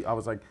right, whatever. I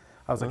was like,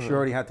 she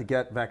already had to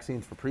get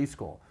vaccines for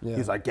preschool. Yeah.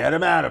 He's like, get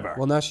him out of her.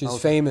 Well, now she's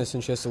famous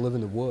and she has to live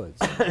in the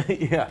woods.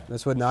 Yeah.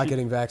 That's what not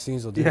getting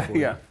vaccines will do for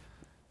you. Yeah.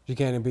 She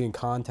can't be in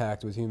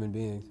contact with human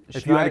beings.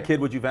 If you had a kid,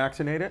 would you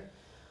vaccinate it?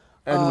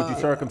 And would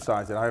you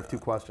circumcise it? I have 2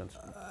 questions.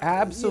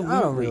 Absolutely. I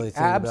don't really think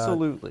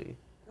absolutely.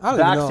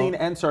 Vaccine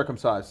and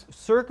circumcise.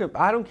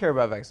 I don't care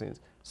about vaccines.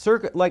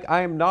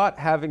 I am not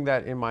having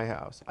that in my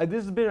house.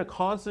 This has been a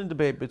constant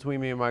debate between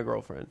me and my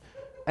girlfriend.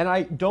 And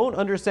I don't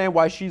understand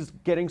why she's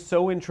getting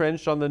so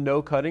entrenched on the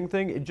no cutting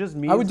thing. It just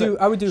means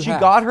I would do she half.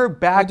 got her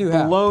back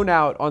blown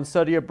out on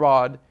study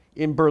abroad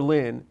in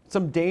Berlin.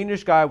 Some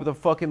Danish guy with a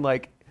fucking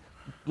like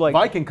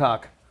Viking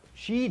cock.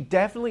 She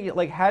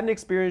definitely had an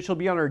experience she'll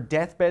be on her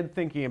deathbed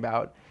thinking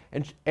about.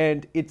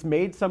 And it's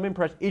made some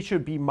impression. It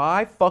should be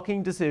my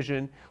fucking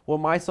decision what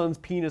my son's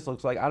penis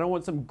looks like. I don't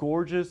want some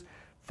gorgeous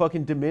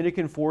fucking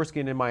Dominican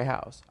foreskin in my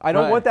house. I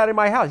don't want that in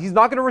my house. He's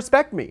not going to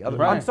respect me.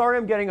 I'm sorry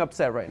I'm getting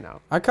upset right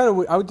now. I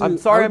would do. I'm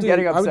sorry I'm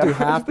getting upset. I would do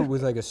half, but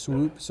with like a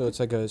swoop, so it's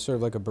like a sort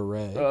of like a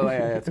beret. Oh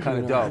yeah, it's kind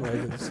of dope. Like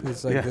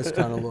it's like this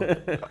kind of look.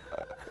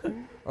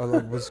 Or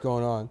like, what's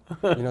going on?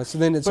 You know, so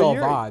then it's all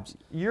vibes.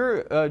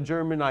 You're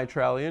German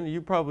Italian.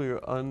 You probably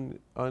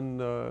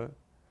are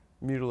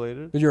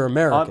mutilated. But you're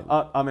American.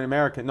 I'm an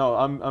American. No,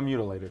 I'm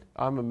mutilated.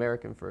 I'm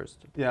American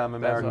first. Yeah, I'm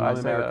American. I'm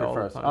American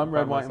first. I'm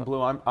red, white, and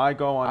blue. I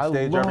go on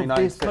stage every night.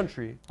 I love this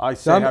country. I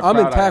say I'm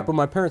intact, but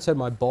my parents had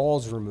my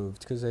balls removed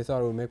because they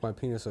thought it would make my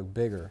penis look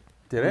bigger.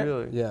 Did it?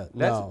 Really? Yeah.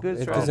 That's no, good.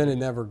 Because then it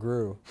never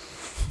grew.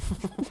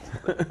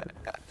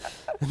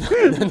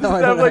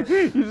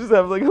 You just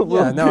have like a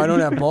little. Yeah, no, I don't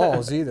have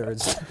balls either. It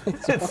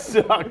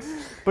sucks.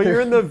 But you're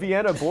in the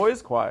Vienna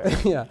Boys Choir.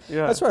 Yeah.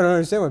 That's why I don't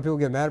understand why people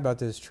get mad about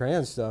this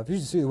trans stuff. You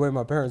should see the way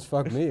my parents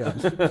fucked me up.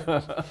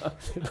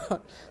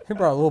 They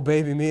brought a little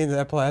baby me into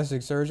that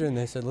plastic surgeon, and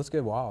they said, "Let's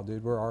get wild,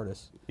 dude. We're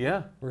artists.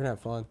 Yeah. We're gonna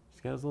have fun."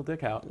 Just get his little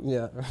dick out.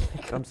 Yeah.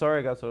 I'm sorry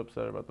I got so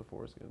upset about the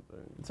foreskin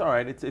thing. It's all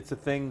right. It's a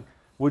thing.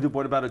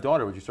 What about a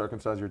daughter? Would you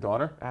circumcise your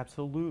daughter?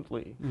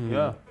 Absolutely. Mm.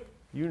 Yeah.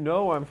 You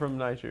know I'm from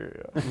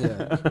Nigeria.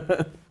 Yeah.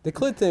 The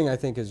clit thing I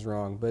think is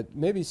wrong, but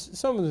maybe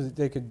some of them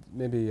they could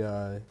maybe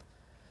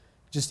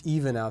just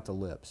even out the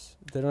lips.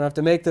 They don't have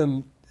to make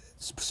them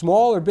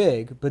small or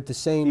big, but the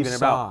same Even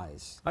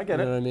size. I get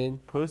you it. know what I mean?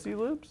 Pussy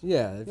lips?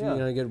 Yeah. If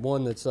you get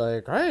one that's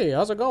like, "Hey,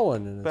 how's it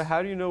going?" And But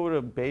how do you know what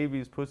a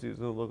baby's pussy is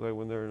going to look like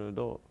when they're an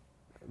adult?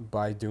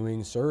 by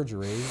doing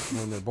surgery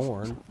when they're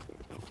born.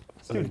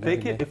 Dude,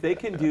 if they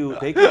can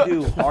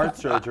do heart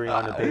surgery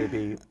on a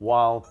baby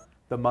while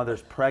the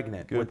mother's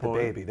pregnant with the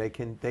baby. They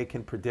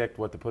can predict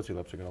what the pussy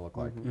lips are going to look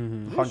like.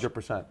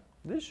 100%.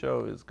 This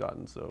show has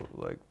gotten so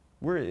like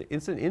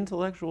it's an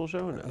intellectual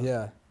show now.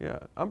 Yeah. Yeah.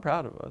 I'm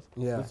proud of us.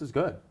 Yeah. This is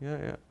good. Yeah,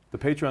 yeah. The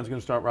Patreon's going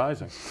to start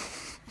rising.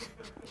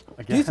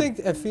 Do you think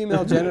a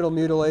female genital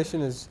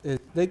mutilation is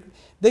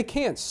they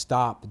can't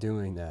stop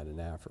doing that in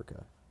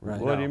Africa? Right.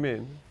 What do you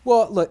mean?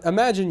 Well, look,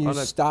 imagine you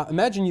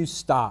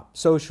stop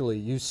socially.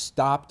 You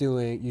stop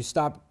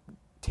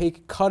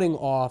cutting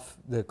off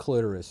the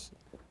clitoris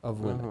of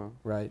women,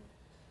 right?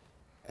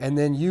 And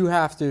then you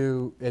have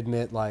to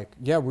admit, like,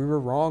 yeah, we were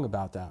wrong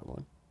about that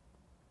one.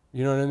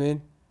 You know what I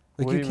mean?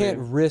 Like, you can't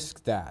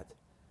risk that.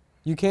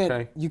 You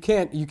can't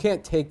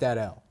take that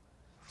L.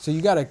 So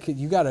you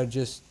gotta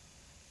just.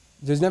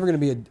 There's never going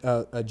to be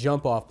a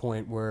jump off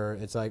point where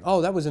it's like,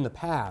 oh, that was in the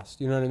past.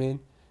 You know what I mean?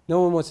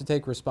 No one wants to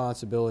take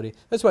responsibility.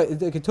 That's why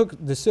it took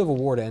the Civil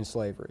War to end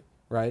slavery,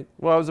 right?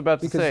 Well, I was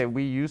about to say,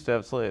 we used to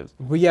have slaves.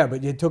 But yeah,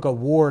 but it took a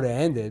war to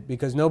end it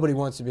because nobody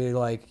wants to be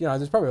like,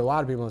 there's probably a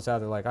lot of people in the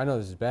South that are like, I know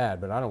this is bad,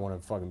 but I don't want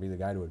to fucking be the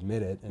guy to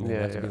admit it. And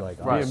then have to be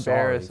like, I'm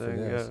sorry for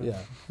this. Yeah.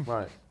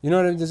 Right. You know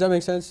what I mean? Does that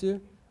make sense to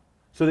you?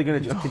 So they're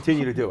going to just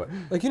continue to do it.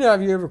 Like,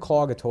 have you ever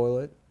clog a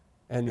toilet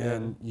and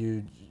then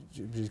you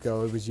just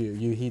go, it was you.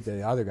 You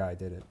the other guy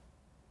did it.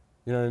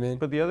 You know what I mean?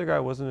 But the other guy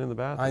wasn't in the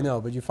bathroom. I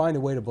know, but you find a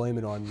way to blame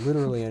it on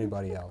literally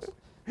anybody else.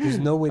 There's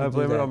no way to do that.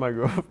 I blame it on my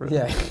girlfriend.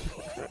 Yeah.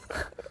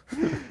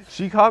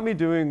 She caught me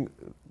doing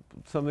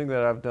something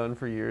that I've done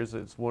for years.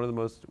 It's one of the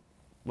most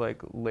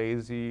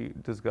lazy,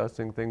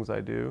 disgusting things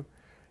I do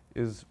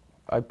is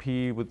I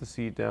pee with the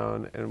seat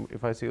down, and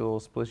if I see a little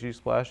splishy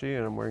splashy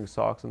and I'm wearing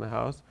socks in the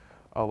house,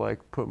 I'll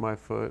put my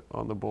foot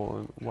on the bowl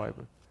and wipe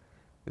it.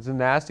 It's a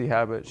nasty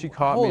habit. She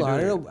caught me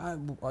doing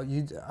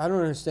it. I don't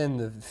understand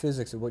the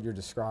physics of what you're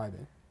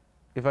describing.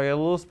 If I get a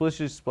little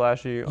splishy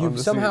splashy on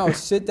the somehow seat,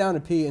 sit down to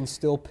pee and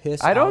still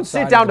piss. I don't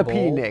sit down to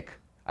pee, Nick.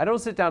 I don't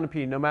sit down to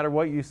pee, no matter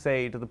what you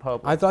say to the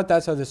public. I thought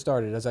that's how this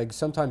started. As I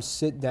sometimes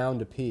sit down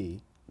to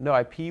pee. No,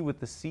 I pee with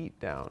the seat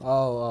down.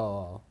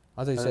 Oh.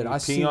 I thought you said I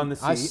seat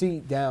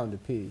down to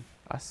pee.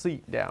 I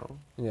seat down.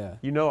 Yeah.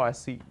 I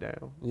seat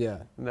down. Yeah.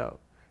 No.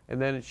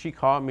 And then she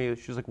caught me.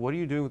 She was like, "What are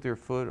you doing with your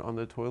foot on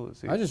the toilet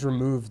seat?" I just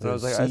removed the seat. I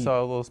was like, "I saw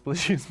a little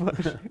splishy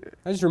splash."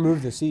 I just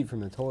removed the seat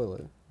from the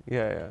toilet.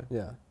 Yeah.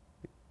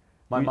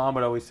 My mom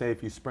would always say,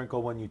 if you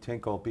sprinkle when you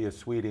tinkle, be a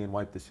sweetie and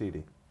wipe the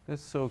seatie.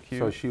 That's so cute.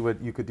 So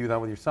you could do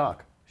that with your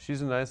sock.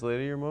 She's a nice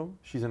lady, your mom?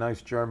 She's a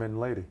nice German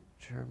lady.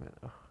 German.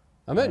 Oh.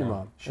 I met your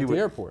mom at the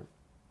airport.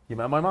 You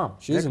met my mom.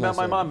 Nick met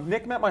my mom.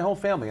 Nick met my whole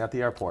family at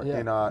the airport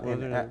in I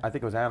think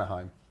it was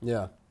Anaheim.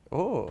 Yeah.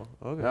 Oh,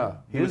 okay. Yeah.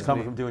 He was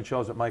coming from doing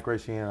shows with Mike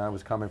Racine, and I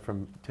was coming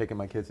from taking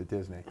my kids to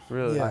Disney.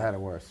 Really? Yeah. I had it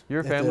worse.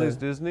 Your family's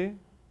Disney?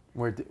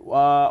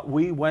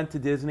 We went to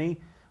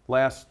Disney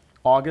last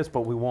August,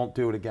 but we won't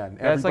do it again.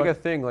 That's like a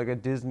thing, like a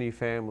Disney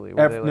family.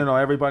 No,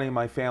 everybody in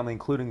my family,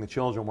 including the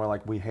children, were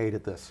like, we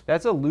hated this.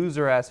 That's a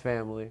loser-ass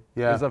family.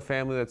 Yeah. It's a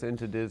family that's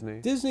into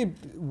Disney. Disney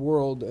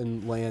World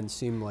and Land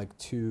seem like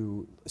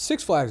too...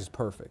 Six Flags is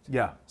perfect.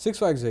 Yeah. Six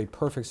Flags is a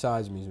perfect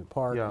size amusement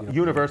park. Yeah.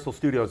 Universal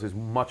Studios is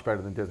much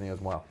better than Disney as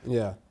well.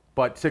 Yeah.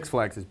 But Six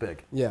Flags is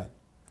big. Yeah.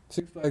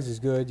 Six Flags is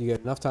good. You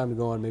get enough time to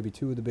go on maybe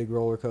 2 of the big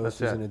roller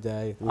coasters in a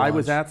day. I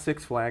was at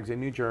Six Flags in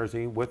New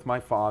Jersey with my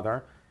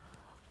father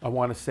I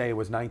want to say it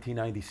was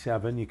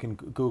 1997. You can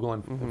Google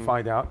and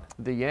find out.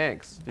 The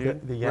Yanks,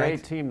 dude. The Yanks.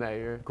 Great team that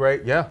year.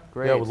 Great, yeah.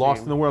 Great Yeah, we lost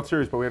team. in the World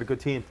Series, but we had a good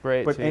team.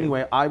 Great But team.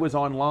 anyway, I was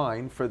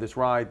online for this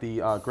ride,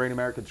 the Great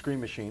American Scream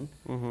Machine,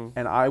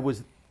 and I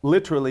was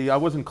literally, I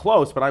wasn't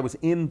close, but I was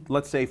in,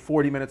 let's say,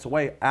 40 minutes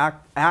away,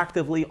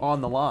 actively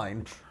on the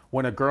line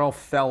when a girl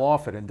fell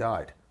off it and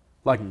died.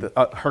 Like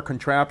her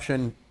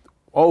contraption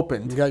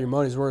opened. You got your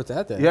money's worth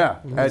that day. Yeah,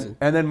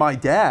 and then my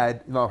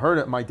dad, heard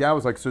it. My dad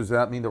was like, "So does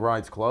that mean the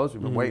ride's closed?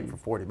 We've been waiting for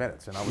 40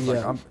 minutes." And I was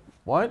like,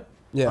 "What?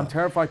 Yeah. I'm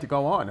terrified to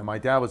go on." And my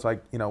dad was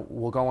like,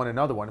 "We'll go on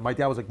another one." And my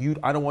dad was like,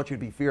 I don't want you to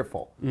be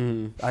fearful.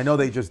 I know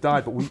they just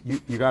died, but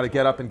you got to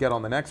get up and get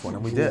on the next one."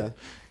 And we did.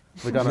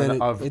 We got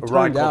on a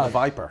ride called the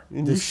Viper.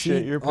 The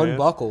sheet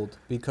unbuckled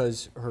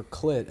because her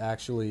clit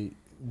actually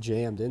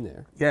jammed in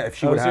there. Yeah, if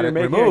she would have had it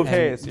removed.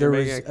 There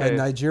was a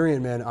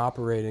Nigerian man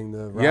operating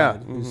the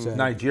ride who said,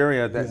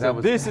 Nigeria. That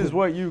was. This is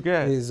what you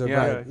get.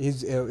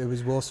 It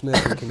was Will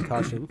Smith with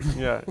concussion.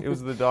 Yeah, it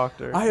was the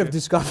doctor. I have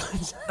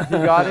discovered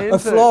a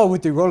flaw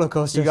with the roller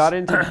coaster. He got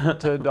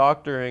into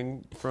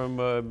doctoring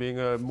from being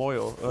a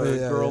moil,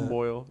 girl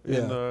moil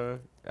in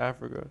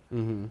Africa.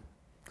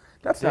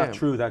 That's not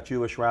true that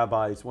Jewish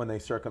rabbis, when they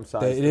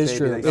circumcise it the is baby,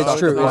 true. they It's suck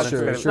true. the blood It's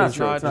and true. spit it. It's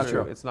true. It's not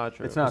true. It's not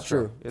true. It's not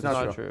true. It's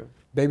not true.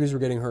 Babies were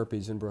getting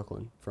herpes in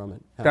Brooklyn from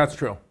it. That's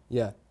true.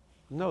 Yeah.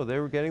 No, they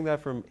were getting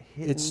that from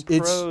hidden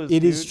pros,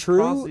 It is dude.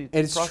 true.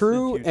 It's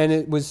true, and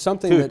it was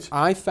something that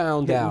I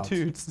found out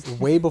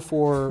way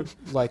before,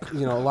 a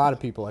lot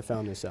of people. I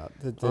found this out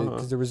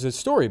because there was a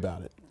story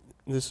about it.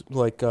 This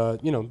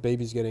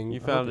babies getting. You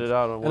found it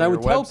out on one and I of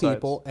would your tell websites.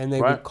 people, and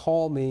they would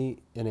call me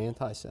an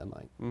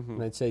anti-Semite,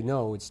 and I'd say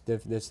no, it's the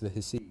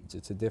Hasids.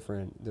 It's a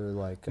different. They're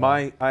like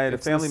I had a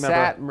family member.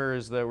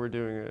 Satmars that were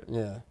doing it.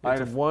 Yeah,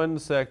 it's one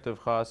sect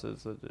of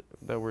Hassids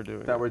that were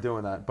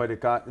doing that, but it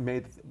got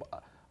made.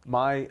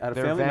 I had a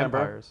family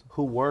member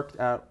who worked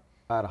at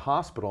a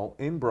hospital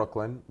in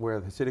Brooklyn where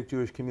the Hasidic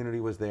Jewish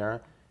community was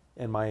there,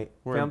 and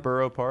we're in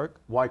Borough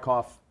Park,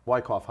 Wyckoff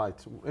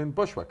Heights in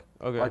Bushwick.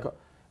 Okay.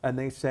 And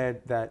they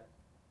said that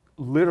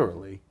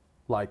literally,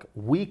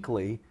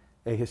 weekly,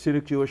 a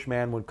Hasidic Jewish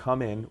man would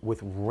come in with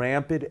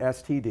rampant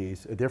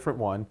STDs, a different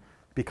one,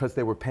 because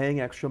they were paying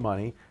extra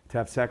money to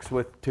have sex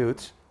with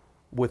toots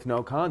with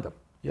no condom.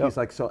 Yep. He's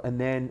like,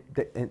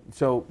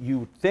 so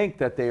you think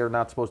that they are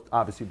not supposed to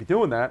obviously be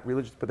doing that,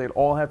 religious, but they'd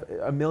all have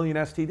a million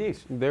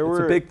STDs. It's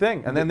a big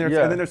thing. And then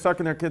they're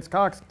sucking their kids'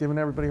 cocks, giving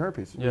everybody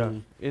herpes. Yeah.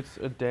 It's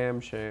a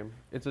damn shame.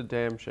 It's a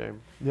damn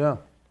shame. Yeah.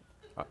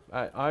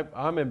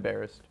 I'm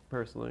embarrassed,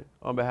 personally,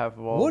 on behalf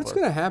of all What's of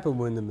us. going to happen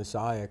when the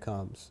Messiah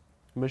comes?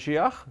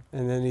 Mashiach?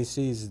 And then he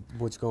sees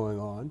what's going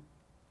on.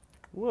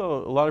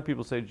 Well, a lot of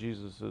people say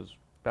Jesus is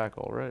back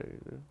already.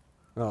 Dude.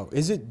 Oh,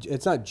 is it?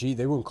 It's not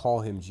They wouldn't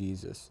call him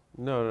Jesus.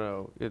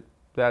 No.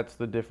 That's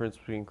the difference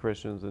between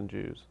Christians and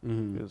Jews.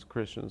 Because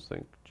Christians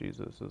think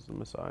Jesus is the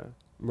Messiah.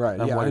 Right,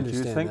 and I what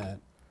understand Jews think? that.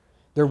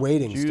 They're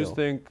waiting Jews still.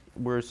 think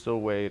we're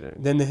still waiting.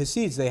 Then the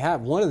Hasids, they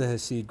have, one of the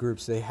Hasid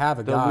groups, they have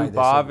a guy. The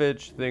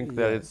Lubavitch think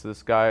that it's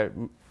this guy,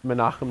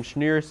 Menachem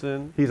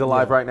Schneerson. He's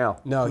alive right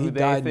now. No, he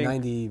died in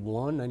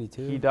 91,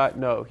 92. He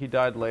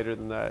died later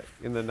than that,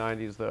 in the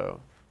 90s, though.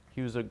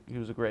 He was a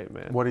great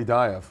man. What did he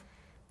die of?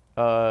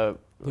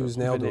 He was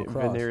nailed to a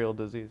cross. Venereal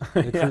disease.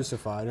 They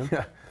crucified him.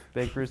 Yeah.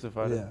 They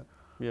crucified him.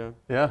 Yeah.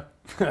 Yeah.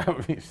 That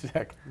would be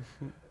sick.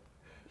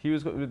 He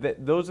was.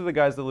 Those are the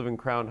guys that live in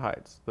Crown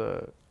Heights.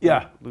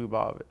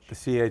 Lubavitch. The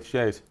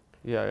CHJs.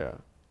 Yeah.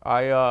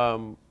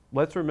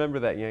 Let's remember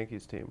that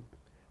Yankees team.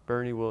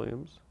 Bernie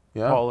Williams.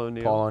 Yeah. Paul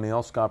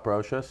O'Neill. Scott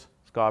Brocious.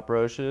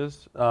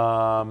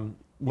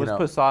 Was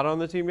Posada on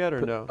the team yet or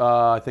no?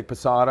 I think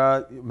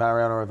Posada,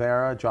 Mariano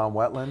Rivera, John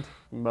Wetland.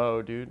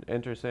 Mo, dude.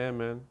 Enter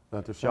Sandman.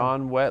 Enter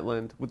Sandman. John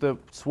Wetland with the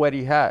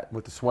sweaty hat.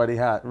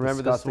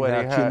 Remember the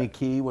sweaty hat? Jimmy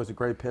Key was a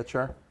great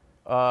pitcher.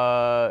 Who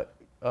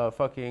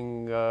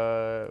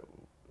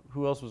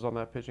else was on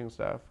that pitching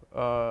staff?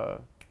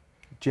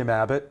 Jim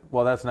Abbott.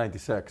 Well, that's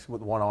 96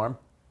 with one arm.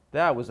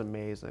 That was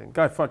amazing.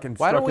 Guy fucking.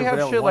 Why don't we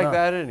have shit like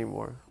that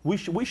anymore? We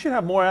should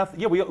have more athletes.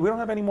 Yeah, we don't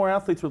have any more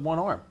athletes with one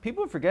arm.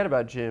 People forget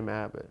about Jim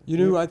Abbott. You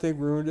know who I think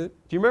ruined it?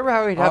 Do you remember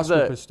how he'd have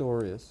Oscar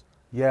Pistorius.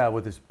 Yeah,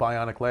 with his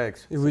bionic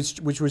legs.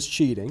 Which was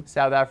cheating.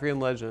 South African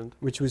legend.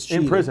 Which was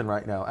cheating. In prison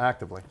right now,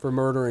 actively. For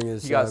murdering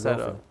his girlfriend. He got set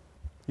up.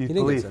 He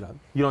didn't get set up.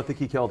 You don't think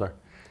he killed her?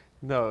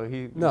 No,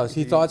 he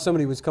thought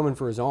somebody was coming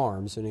for his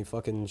arms, and he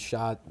fucking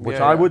shot. Which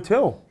I would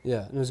too.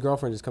 Yeah, and his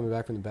girlfriend is coming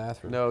back from the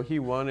bathroom. No, he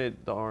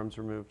wanted the arms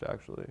removed,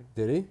 actually.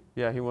 Did he?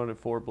 Yeah, he wanted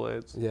 4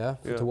 blades. Yeah?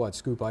 To what,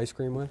 scoop ice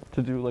cream with?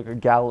 To do like a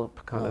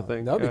gallop kind of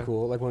thing. That would be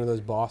cool, like one of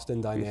those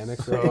Boston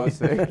Dynamics so robots.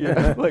 sick,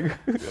 yeah. Like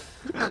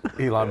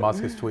Elon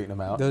Musk is tweeting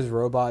them out. Those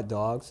robot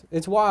dogs.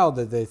 It's wild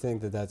that they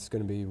think that that's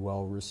going to be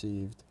well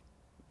received.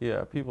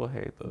 Yeah, people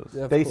hate those.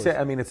 Yeah, they say,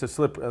 it's a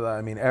slip.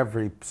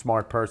 Every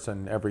smart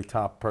person, every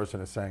top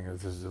person is saying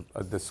this is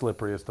the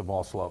slipperiest of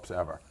all slopes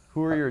ever.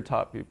 Who are your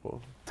top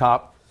people?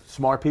 Top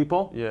smart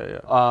people? Yeah.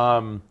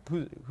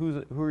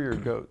 Who are your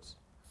goats?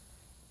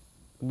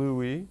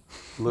 Louis.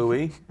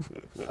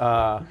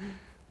 I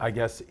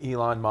guess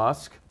Elon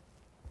Musk.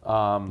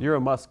 You're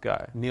a Musk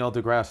guy. Neil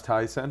deGrasse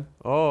Tyson.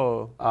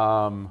 Oh.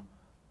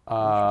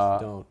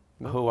 Don't.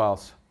 Who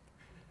else?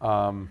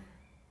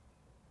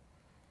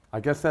 I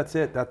guess that's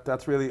it.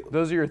 That's really.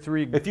 Those are your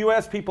three. If you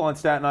ask people on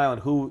Staten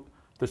Island who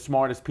the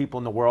smartest people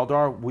in the world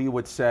are, we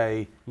would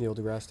say Neil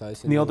deGrasse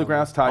Tyson. Neil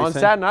deGrasse Tyson. On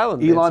Staten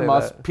Island, Elon say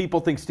Musk. that. People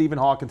think Stephen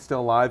Hawking's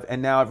still alive,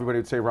 and now everybody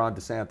would say Ron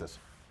DeSantis. That's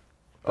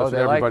what they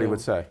everybody like him.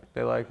 would say.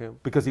 They like him.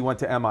 Because he went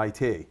to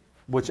MIT,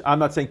 which I'm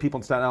not saying people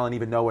in Staten Island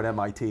even know what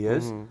MIT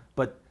is,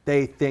 but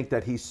they think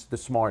that he's the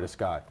smartest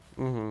guy.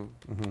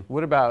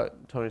 What about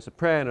Tony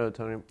Soprano,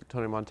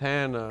 Tony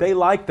Montana? They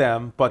like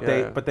them, but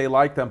Yeah. they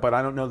like them, but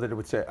I don't know that it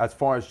would say as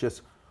far as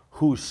just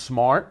who's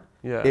smart.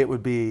 Yeah. It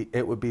would be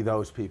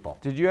those people.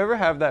 Did you ever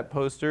have that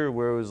poster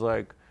where it was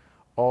like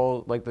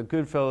all like the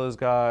Goodfellas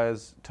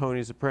guys,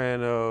 Tony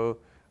Soprano,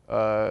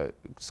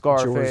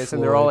 Scarface,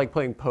 and they're all Floyd. like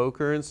playing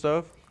poker and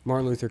stuff?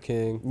 Martin Luther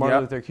King.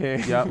 Martin Yep. Luther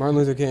King. Yep. Martin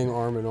Luther King,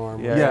 arm in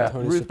arm. Yeah. with Yeah.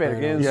 Tony Ruth Soprano,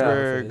 Bader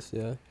Ginsburg.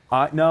 Scarface,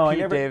 Yeah. No, I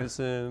Pete never.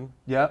 Davidson.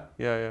 Yep.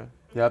 Yeah.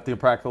 Yep. The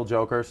Impractical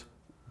Jokers.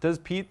 Does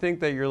Pete think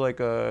that you're like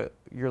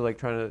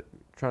trying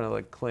to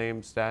like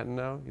claim Staten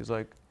now? He's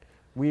like,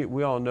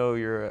 we all know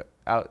you're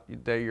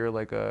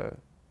like a,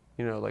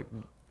 like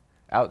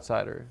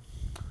outsider.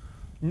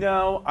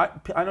 No,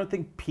 I don't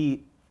think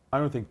Pete. I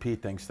don't think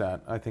Pete thinks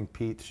that. I think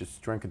Pete's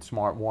just drinking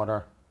smart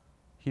water.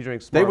 He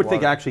drinks smart They would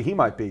think water. actually he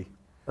might be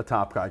a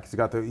top guy because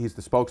he's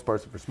the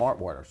spokesperson for Smart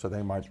Water. So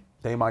they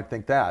might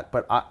think that.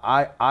 But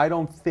I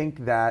don't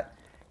think that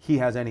he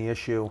has any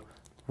issue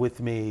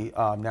with me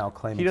now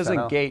claiming. He doesn't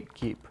Staten Island.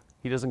 gatekeep.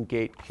 He doesn't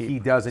gatekeep. He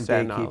doesn't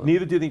Staten gatekeep. Island.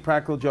 Neither do the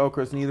Practical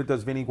Jokers. Neither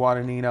does Vinny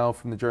Guadagnino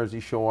from the Jersey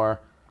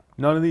Shore.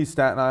 None of these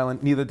Staten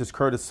Island. Neither does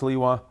Curtis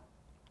Sliwa.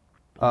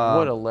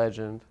 What a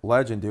legend.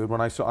 Legend, dude. When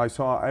I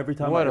saw every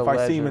time What if a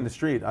I see him in legend. the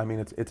street, I mean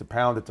it's a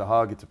pound, it's a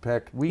hug, it's a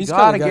pick. We He's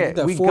gotta kinda got get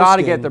that we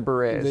gotta get foreskin. the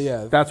berets.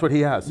 Yeah. That's what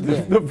he has. Yeah.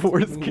 The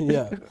foreskin.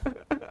 Yeah.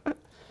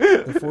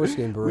 The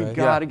foreskin We beret.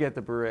 gotta get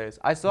the berets.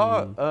 I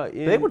saw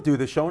in They would do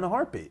this show in a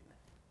heartbeat.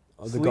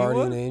 The Sliwa?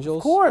 Guardian Angels.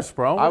 Of course,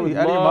 bro. I would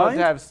Out of your love mind?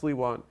 to have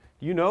Sliwa.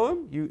 You know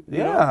him? You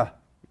know him? Yeah.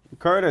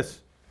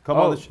 Curtis. Come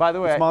Oh, on. by the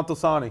way, it's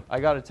Montesani. I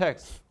got a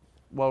text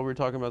while we were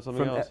talking about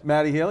something From else.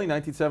 Matty Healy, He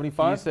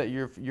 1975. said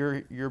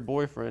your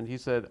boyfriend. He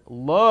said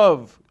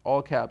love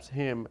all caps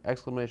him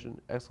exclamation.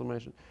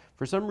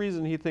 For some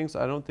reason he thinks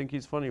I don't think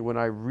he's funny when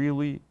I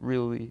really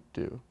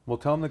do. Well,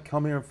 tell him to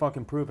come here and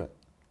fucking prove it.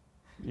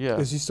 Yeah.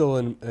 Is he still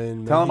in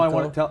Tell him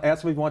Mexico?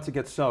 ask him if he wants to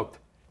get soaked.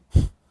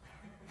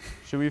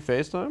 Should we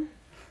FaceTime?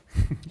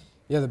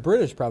 Yeah, the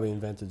British probably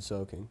invented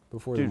soaking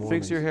before the Dude, Mormons.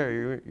 fix your hair.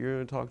 You're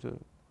gonna talk to.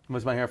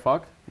 Was my hair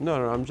fucked?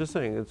 No. I'm just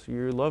saying it's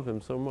you love him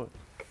so much.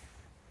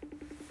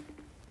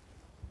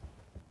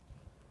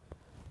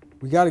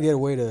 We got to get a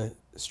way to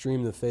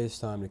stream the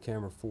FaceTime to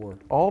camera 4.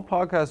 All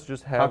podcasts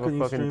just have can a you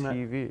fucking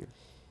stream it? TV.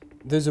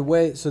 There's a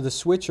way, so the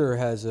switcher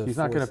has a He's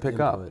not gonna fourth pick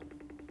up. input.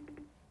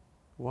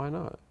 Why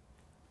not?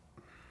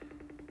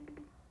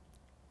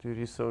 Dude,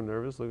 he's so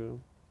nervous. Look at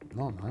him.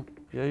 No, I'm not.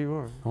 Yeah, you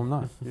are. No, I'm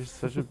not. You're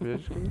such a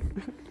bitch.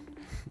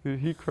 Dude,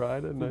 he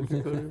cried at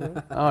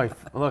 1975.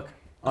 Oh, look.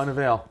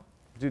 Unavail.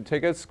 Dude,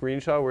 take a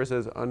screenshot where it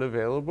says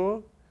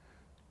unavailable,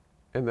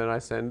 and then I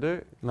send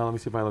it. No, let me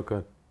see if I look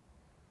good.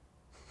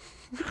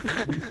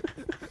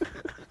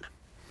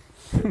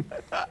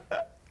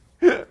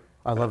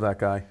 I love that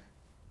guy.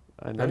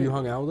 I know Have you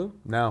hung out with him?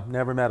 No,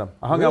 never met him.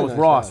 I hung Really out with nice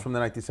Ross guy. from the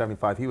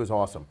 1975. He was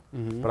awesome.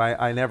 But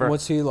I never.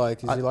 What's he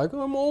like? Is he like,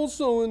 I'm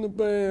also in the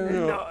band.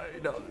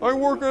 No. I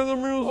work at the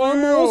museum.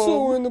 I'm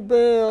also in the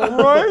band.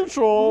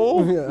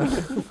 Rachel.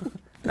 Yeah.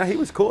 No, he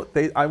was cool.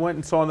 I went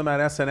and saw them at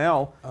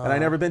SNL, and I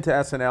never been to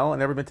SNL. I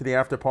never been to the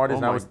after parties. Oh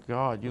and I my was.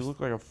 God, you look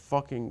like a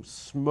fucking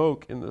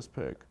smoke in this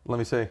pic. Let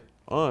me see.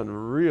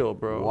 Unreal,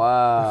 bro.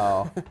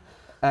 Wow.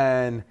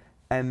 and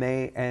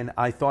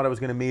I thought I was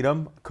gonna meet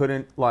him.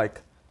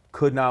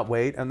 Could not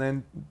wait. And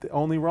then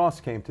only Ross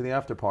came to the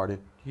after party.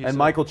 And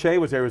Michael Che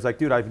was there. He was like,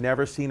 dude, I've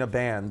never seen a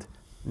band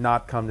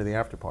not come to the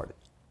after party.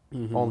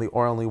 Only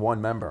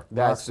one member.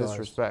 That's Rockstars.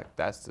 disrespect.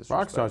 That's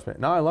disrespect. Rockstars, man.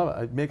 No, I love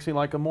it. It makes me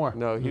like him more.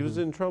 No, he was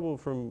in trouble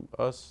from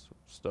us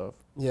stuff.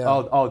 Yeah.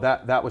 Oh,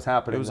 that was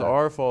happening. It was then.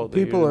 our fault. that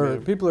you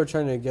didn't People are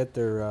trying to get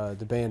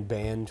the band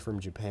banned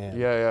from Japan.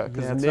 Yeah,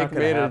 because Yeah, it's Nick not gonna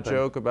made a happen.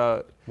 joke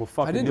about. Well,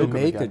 fucking I didn't nuke him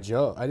make a again.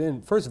 joke. I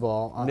didn't. First of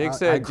all, Nick I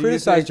said, "Do you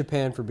criticized think-"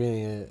 Japan for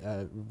being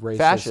a racist.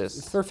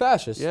 Fascist. For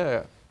fascist.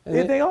 Yeah. And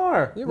Yeah, they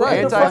are. You're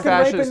right. They're fucking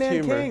Anti-fascist raping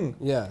humor. Nanking.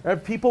 Yeah.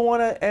 People want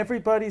to.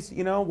 Everybody's.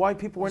 White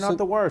people. We're So not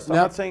the worst. I'm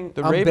now- not saying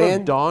The I'm rape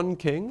banned- of Don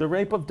King. the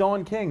rape of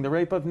Don King, the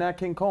rape of Nat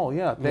King Cole.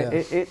 Yeah.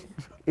 Yeah.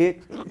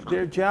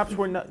 Their Japs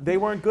were not. They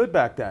weren't good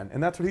back then,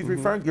 and that's what he's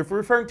referring. You're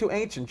referring to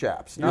ancient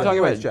Japs. You're not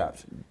talking US about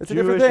Japs. It's a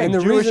different Jewish- thing. And the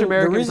Jewish reason,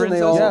 American the reason they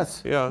princesses? all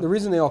Yes. Yeah. the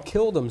reason they all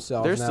killed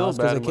themselves They're now still is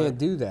because bad they in can't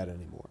do that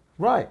anymore.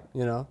 Right.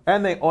 You know.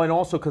 And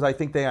also because I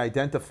think they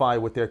identify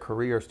with their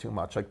careers too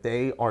much. Like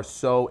they are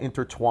so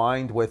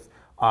intertwined with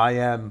I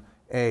am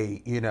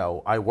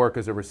I work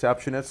as a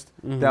receptionist,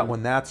 that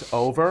when that's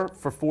over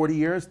for 40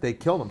 years, they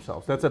kill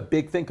themselves. That's a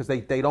big thing because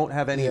they don't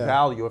have any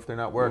value if they're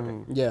not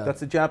working. Yeah.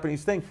 That's a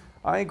Japanese thing.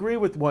 I agree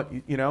with what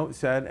you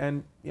said,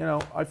 and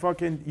I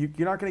fucking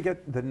you're not gonna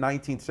get the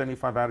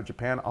 1975 out of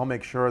Japan. I'll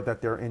make sure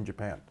that they're in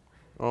Japan.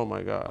 Oh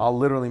my God. I'll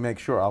literally make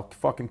sure. I'll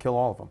fucking kill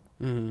all of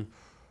them.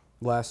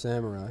 Last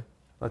Samurai.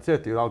 That's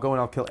it, dude. I'll go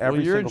and I'll kill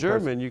every single person. Well, you're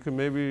German. You can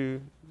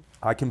maybe.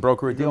 I can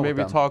broker a deal with them.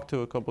 Maybe talk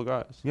to a couple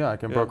guys. Yeah, I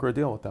can broker a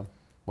deal with them.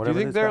 Do you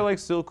think they're like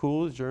still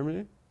cool with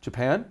Germany?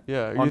 Japan?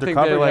 Yeah. You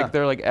Undercover, think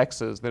they're like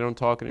exes? They don't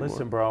talk anymore.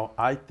 Listen, bro.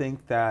 I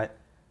think that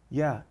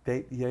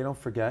they don't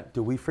forget.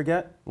 Do we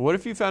forget? What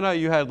if you found out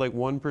you had like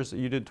 1%?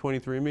 You did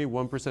 23andMe,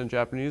 1%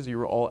 Japanese. You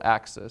were all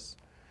Axis.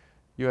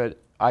 You had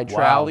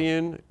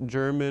Italian,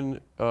 German,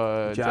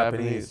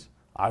 Japanese.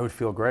 I would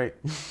feel great.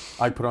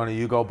 I'd put on a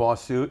Hugo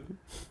Boss suit,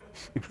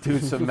 do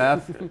some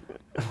meth,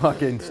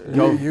 fucking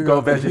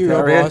go vegetarian.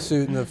 Hugo Boss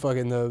suit and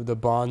the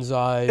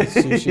bonsai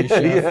sushi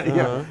chef.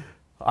 Yeah.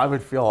 I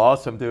would feel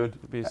awesome, dude.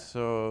 It'd be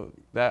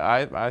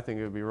I think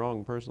it would be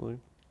wrong personally.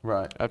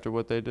 Right. After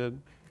what they did.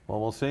 Well,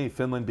 we'll see.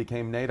 Finland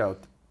became NATO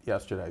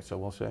yesterday, so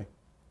we'll see.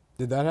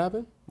 Did that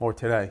happen? Or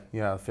today,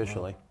 yeah,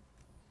 officially.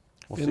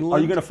 We'll see. Finland? Are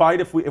you going to fight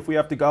if we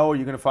have to go? Are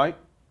you going to fight?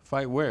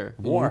 Fight where?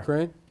 War. In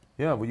Ukraine?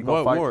 Yeah, will you go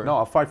What fight? war? No,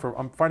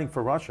 I'm fighting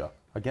for Russia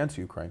against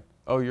Ukraine.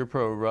 Oh, you're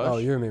pro-Rush? Oh,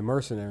 you're a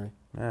mercenary.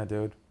 Yeah,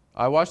 dude.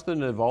 I watched the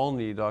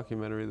Navalny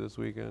documentary this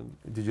weekend.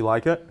 Did you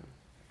like it?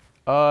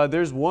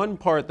 There's one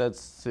part that's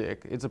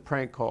sick. It's a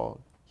prank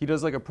call. He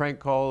does like a prank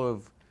call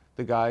of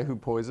the guy who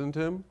poisoned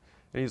him.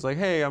 And he's like,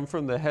 hey, I'm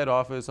from the head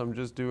office. I'm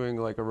just doing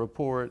like a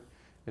report.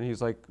 And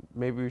he's like,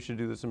 maybe we should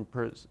do this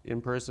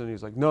in person.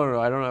 He's like, no,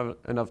 I don't have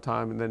enough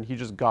time. And then he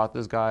just got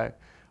this guy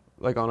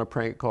like on a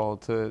prank call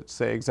to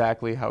say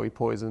exactly how he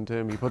poisoned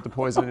him. He put the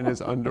poison in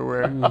his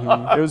underwear.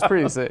 It was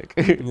pretty sick.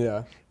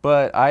 Yeah.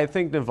 But I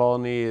think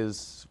Navalny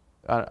is,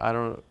 I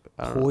don't know.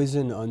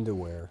 Poison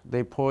underwear.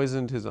 They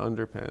poisoned his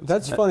underpants.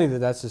 That's funny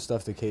that's the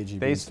stuff the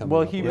KGB is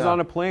coming up he with. was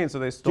on a plane, so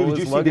they stole Dude, his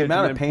did you see luggage. the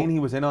amount of pain he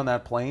was in on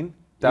that plane?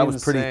 That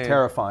was pretty Insane.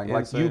 terrifying.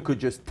 Like, Insane. you could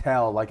just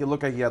tell. Like, it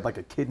looked like he had like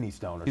a kidney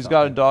stone or something. He's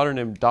got a daughter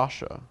named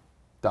Dasha.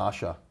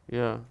 Dasha.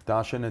 Yeah.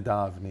 Dasha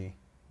Nadavny.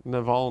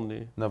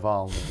 Navalny.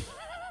 Navalny.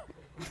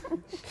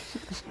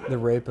 The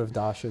rape of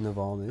Dasha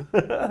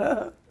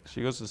Navalny.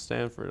 She goes to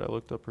Stanford. I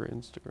looked up her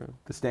Instagram.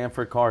 The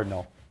Stanford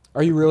Cardinal.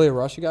 Are you really a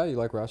Russia guy? You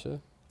like Russia?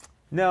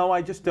 No,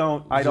 I just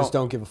don't. I just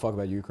don't give a fuck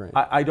about Ukraine.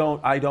 I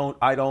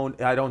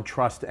don't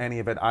trust any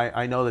of it.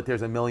 I know that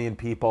there's a million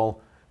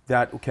people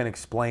that can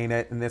explain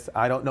it, and this.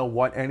 I don't know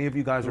what any of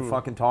you guys are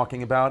fucking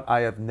talking about.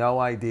 I have no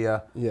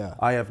idea. Yeah.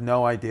 I have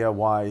no idea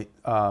why.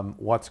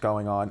 What's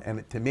going on?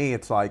 And to me,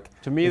 it's like.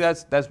 To me,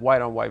 that's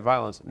white on white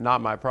violence. Not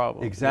my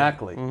problem.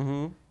 Exactly.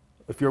 Yeah.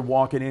 If you're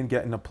walking in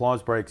getting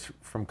applause breaks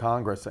from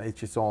Congress, it's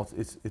just all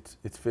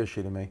it's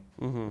fishy to me.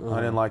 I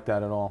didn't like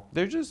that at all.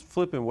 They're just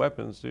flipping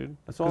weapons, dude.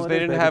 That's all. Because they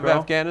didn't have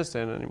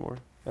Afghanistan anymore.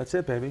 That's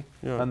it, baby.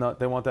 Yeah. And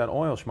they want that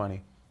oil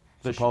money,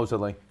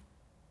 supposedly.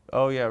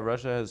 Oh yeah,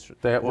 Russia has.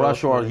 They have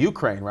Russia or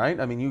Ukraine, right?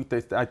 I mean,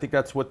 I think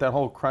that's what that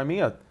whole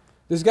Crimea.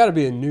 There's got to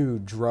be a new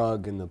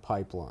drug in the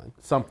pipeline.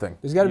 Something.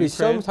 There's got to be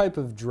some type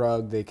of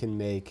drug they can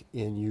make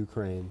in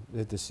Ukraine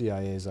that the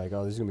CIA is like,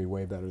 oh, this is going to be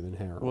way better than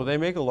heroin. Well, they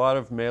make a lot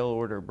of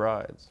mail-order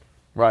brides.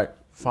 Right.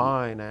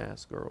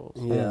 Fine-ass girls.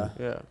 Yeah.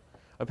 Yeah.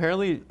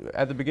 Apparently,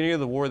 at the beginning of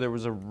the war, there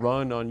was a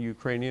run on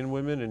Ukrainian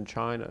women in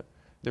China.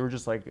 They were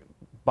just like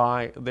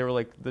they were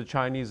like, the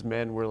Chinese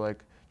men were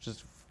like,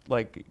 just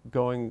like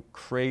going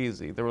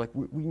crazy. They were like,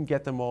 we can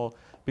get them all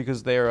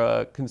because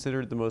they're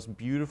considered the most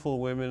beautiful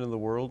women in the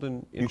world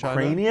in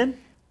China. Ukrainian?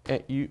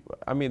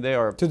 I mean, they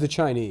are. To the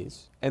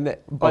Chinese.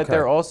 But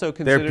they're also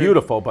considered. They're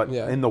beautiful, but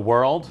in the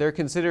world? They're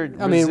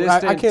considered I mean,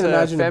 I can't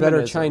imagine feminism. a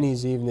better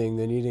Chinese evening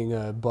than eating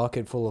a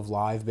bucket full of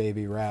live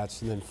baby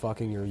rats and then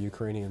fucking your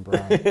Ukrainian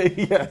bride.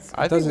 Yes.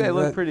 I think they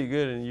look pretty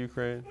good in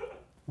Ukraine.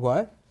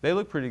 What? They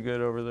look pretty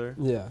good over there.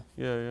 Yeah.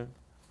 Yeah.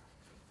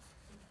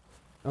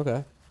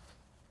 Okay.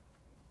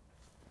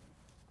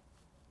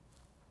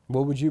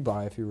 What would you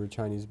buy if you were a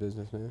Chinese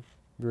businessman? If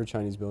you were a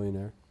Chinese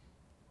billionaire?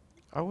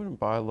 I wouldn't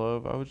buy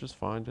love. I would just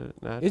find it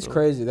naturally. It's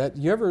crazy that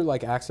you ever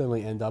like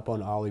accidentally end up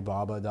on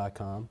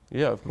Alibaba.com.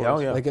 Yeah, of course. Oh,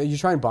 yeah. Like you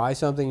try and buy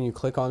something and you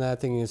click on that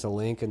thing and it's a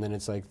link and then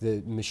it's like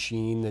the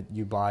machine that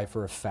you buy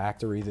for a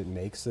factory that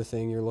makes the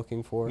thing you're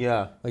looking for.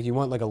 Yeah. Like you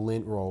want like a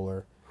lint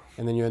roller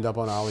and then you end up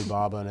on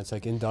Alibaba and it's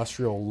like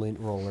industrial lint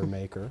roller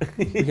maker.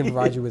 We can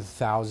provide you with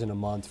 1,000 a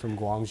month from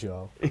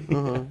Guangzhou.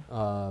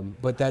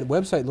 But that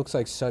website looks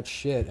like such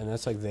shit and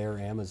that's like their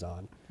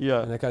Amazon.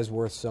 Yeah. And that guy's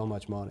worth so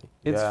much money.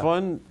 It's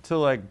fun to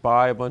like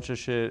buy a bunch of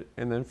shit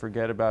and then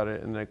forget about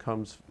it and then it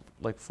comes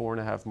like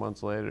 4.5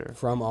 months later.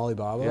 From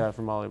Alibaba? Yeah,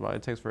 from Alibaba.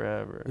 It takes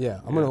forever.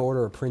 Yeah, I'm going to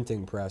order a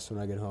printing press when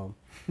I get home.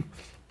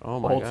 Oh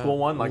my Old God. school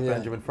one, like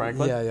Benjamin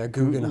Franklin? Yeah,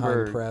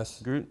 Guggenheim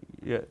press. Or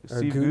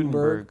Steve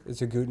Gutenberg.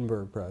 It's a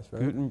Gutenberg press,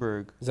 right?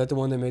 Gutenberg. Is that the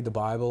one they made the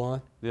Bible on?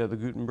 Yeah, the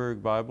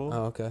Gutenberg Bible.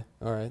 Oh, okay.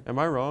 All right. Am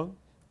I wrong?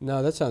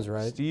 No, that sounds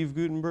right. Steve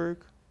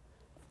Gutenberg?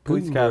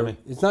 Police Academy.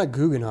 It's not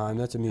Guggenheim.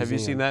 That's a museum. Have you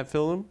seen that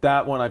film?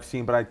 That one I've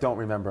seen, but I don't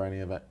remember any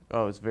of it.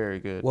 Oh, it's very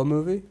good. What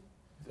movie?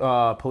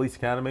 Police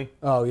Academy.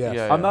 Oh, yes.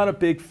 Yeah. I'm not a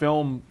big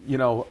film,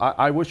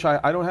 I wish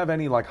I don't have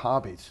any like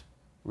hobbies.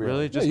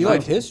 Really? Just you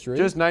like history.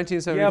 Just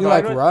 1970. Yeah, you but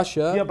like I don't-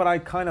 Russia. Yeah, but I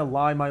kind of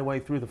lie my way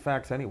through the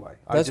facts anyway.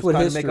 I That's just what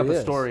kind of make history up a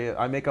is. story.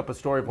 I make up a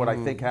story of what I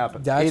think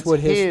happened. That's It's what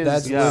his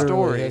that's literally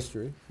story.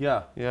 history.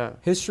 Yeah. Yeah.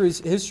 History's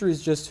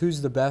just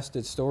who's the best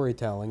at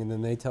storytelling, and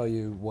then they tell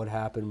you what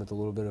happened with a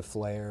little bit of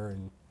flair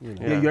and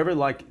Yeah, you ever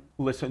like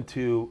listen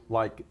to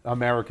like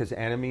America's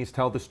enemies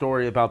tell the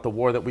story about the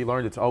war that we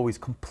learned? It's always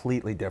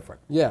completely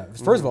different. Yeah.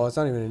 First of all, it's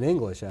not even in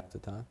English half the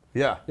time.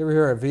 Yeah. You ever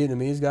hear a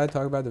Vietnamese guy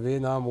talk about the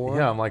Vietnam War?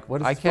 Yeah, I'm like,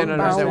 what is I this can't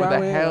fucking understand about? what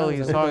the hell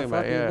he's talking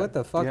about. Yeah. What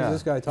the fuck Yeah. is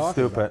this guy talking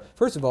Stupid. about?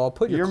 First of all,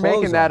 put your You're clothes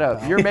making that on, up.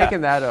 pal. You're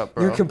making that up,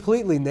 bro. You're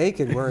completely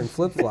naked wearing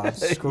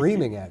flip-flops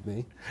screaming at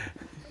me.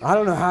 I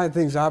don't know how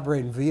things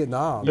operate in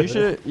Vietnam. You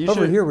should-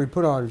 Over here, we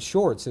put on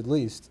shorts at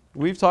least.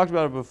 We've talked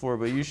about it before,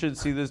 but you should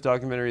see this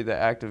documentary, The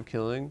Act of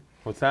Killing.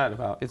 What's that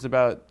about? It's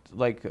about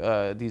like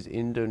these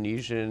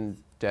Indonesian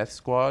death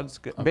squads.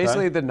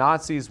 Basically, the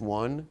Nazis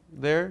won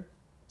there,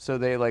 so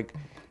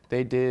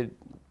they did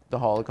the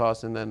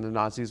Holocaust, and then the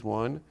Nazis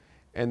won,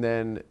 and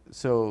then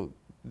so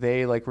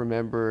they like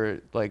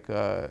remember like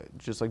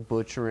just like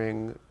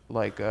butchering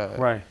like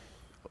Right.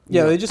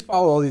 Yeah, they just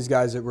follow all these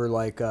guys that were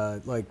like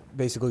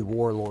basically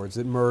warlords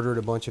that murdered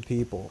a bunch of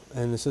people,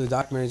 and so the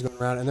documentary's going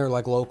around, and they're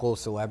like local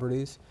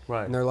celebrities,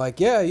 Right. And they're like,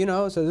 yeah,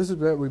 so this is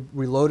what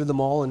we loaded them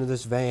all into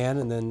this van,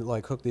 and then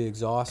like hooked the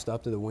exhaust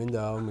up to the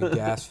window, and we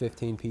gassed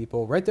 15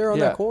 people right there on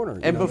that corner.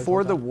 And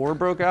before the war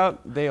broke out,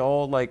 they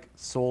all like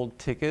sold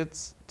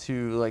tickets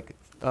to like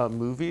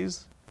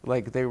movies.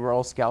 Like they were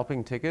all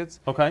scalping tickets.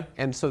 Okay.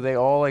 And so they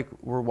all like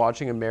were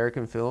watching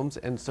American films,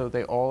 and so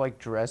they all like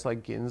dress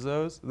like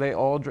Ginzos. They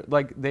all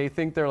like they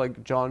think they're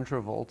like John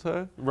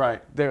Travolta. Right.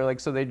 They're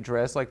like so they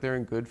dress like they're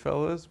in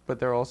Goodfellas, but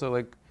they're also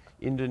like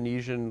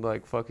Indonesian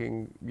like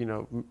fucking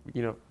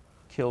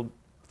killed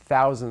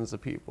thousands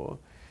of people.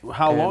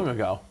 How long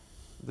ago?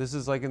 This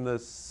is like in the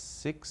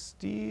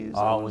 60s.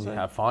 Oh, when you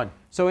have fun.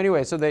 So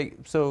anyway,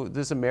 so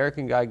this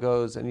American guy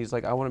goes and he's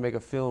like, I want to make a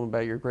film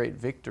about your great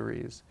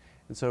victories.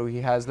 And so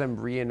he has them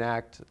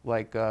reenact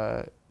like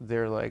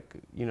their like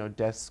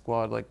death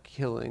squad like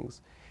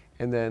killings,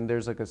 and then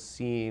there's like a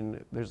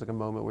scene, there's like a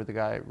moment where the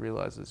guy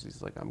realizes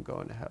he's like, I'm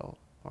going to hell,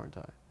 aren't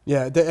I?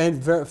 Yeah,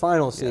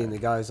 final scene, the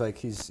guy's like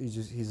he's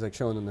like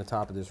showing them the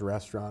top of this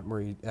restaurant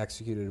where he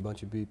executed a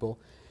bunch of people,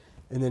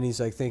 and then he's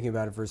like thinking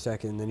about it for a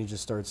second, and then he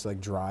just starts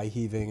like dry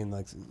heaving and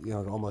like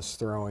almost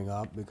throwing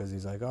up because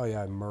he's like, oh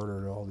yeah, I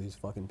murdered all these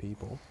fucking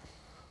people.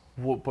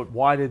 Well, but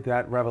why did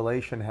that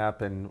revelation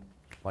happen?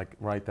 Like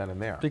right then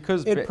and there.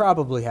 Because it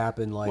probably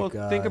happened like.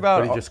 Well, think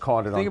about but he just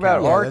caught it on think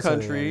about camera. our that's what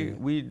country.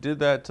 We did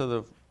that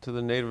to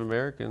the Native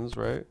Americans,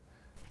 right?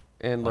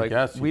 And I like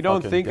guess you we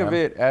don't fucking think of damn-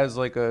 it as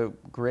like a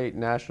great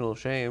national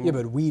shame. Yeah,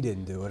 but we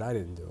didn't do it. I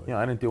didn't do it. Yeah,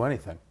 I didn't do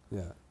anything.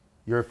 Yeah.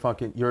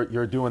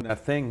 You're doing that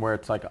thing where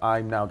it's like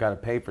I now got to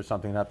pay for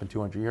something that happened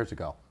 200 years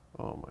ago.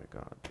 Oh my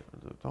God!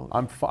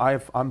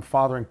 Don't. I'm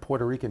fathering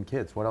Puerto Rican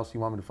kids. What else do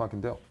you want me to fucking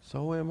do?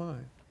 So am I.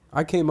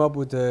 I came up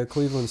with the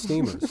Cleveland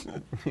Steamers.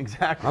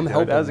 Exactly. I'm dude.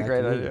 helping. That was a that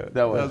great community. idea.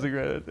 That was a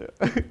great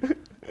idea.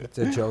 It's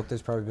a joke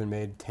that's probably been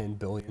made 10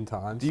 billion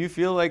times. Do you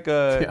feel like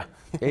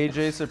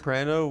AJ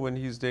Soprano when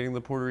he's dating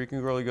the Puerto Rican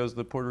girl? He goes to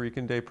the Puerto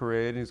Rican Day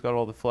Parade and he's got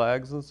all the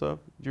flags and stuff.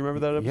 Do you remember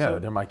that episode? Yeah,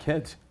 they're my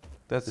kids.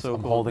 That's so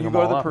I'm cool. holding You them go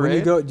to all the up. When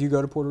parade? do you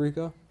go to Puerto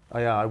Rico?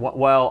 Yeah, I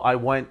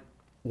went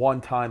one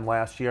time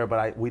last year,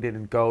 but we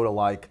didn't go to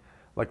like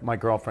my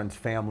girlfriend's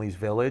family's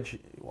village.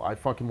 I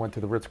fucking went to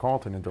the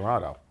Ritz-Carlton in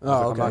Dorado. I was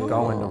Oh, like, okay.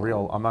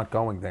 I'm not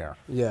going there.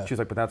 Yeah. She's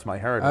like, but that's my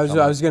heritage.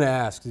 I was going to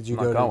ask, did you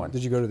I'm not going.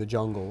 did you go to the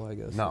jungle, I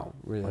guess? No.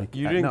 Really? Like,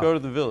 You didn't no. go to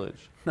the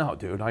village. No,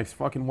 dude. I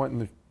fucking went in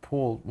the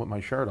pool with my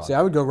shirt on. See,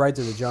 I would go right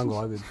to the jungle.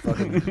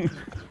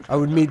 I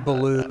would meet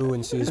Baloo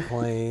and see his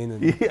plane.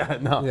 And Yeah,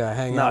 no. Yeah,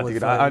 hang no, out with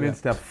dude. Fred, I yeah. didn't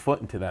step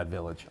foot into that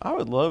village. I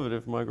would love it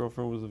if my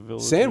girlfriend was a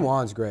villager. San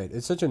Juan's great.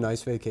 It's such a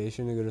nice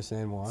vacation to go to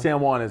San Juan. San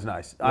Juan is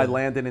nice. Yeah.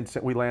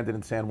 We landed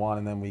in San Juan,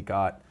 and then we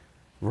got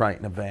right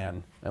in a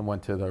van and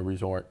went to the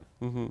resort.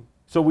 Mm-hmm.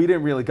 So we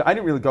didn't really. I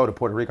didn't really go to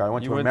Puerto Rico. I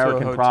went You to went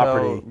American to a hotel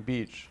property.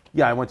 beach.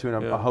 Yeah, I went to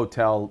a Yeah.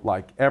 hotel.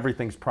 Like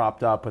everything's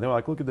propped up, but they were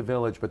like, "Look at the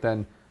village." But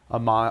then a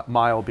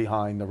mile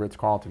behind the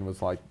Ritz-Carlton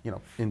was like,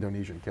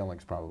 Indonesian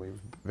killings. Probably it was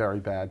very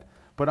bad.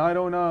 But I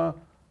don't.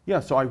 Yeah,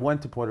 so I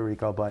went to Puerto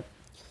Rico, but.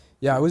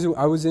 Yeah, I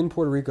was in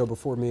Puerto Rico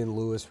before me and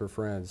Louis were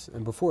friends,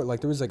 and before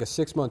there was like a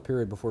 6-month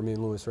period before me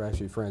and Louis were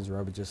actually friends, where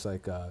I would just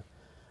like.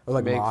 Or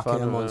like Make mock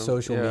fun him of on him,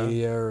 social yeah.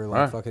 media, or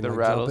like Right. fucking The like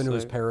jump into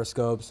his rattlesnake.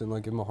 periscopes and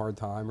like give him a hard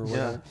time or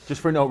whatever. Yeah. Just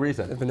for no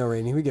reason. For no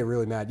reason, he would get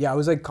really mad. Yeah, I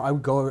was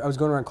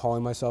going around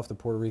calling myself the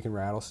Puerto Rican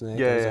rattlesnake.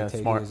 Yeah, I was, yeah, like,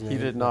 taking smart. his He name.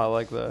 did not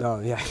like that.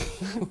 No, yeah.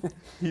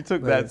 He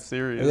took But- that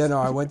serious. Yeah, no,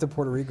 I went to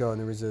Puerto Rico and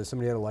there was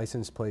somebody had a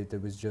license plate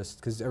that was just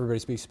because everybody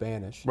speaks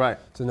Spanish. Right.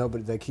 So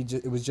nobody like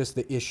it was just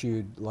the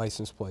issued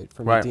license plate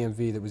from Right. the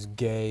DMV that was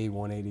gay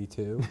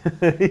 182.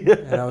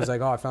 And I was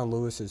like, oh, I found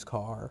Lewis's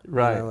car.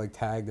 Right. And I like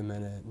tagged him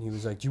in it, and he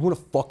was like, do you want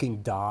to fucking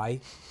fucking die?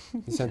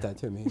 He sent that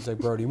to me. He's like,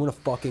 bro, do you want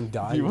to fucking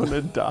die? You want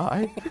to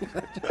die?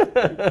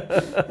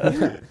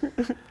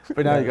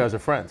 But now you guys are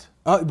friends.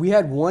 We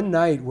had one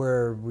night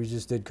where we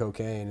just did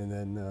cocaine and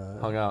then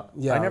Hung out.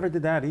 Yeah. I never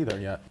did that either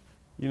yet.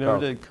 You never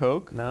Coke. did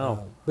coke?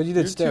 No. But you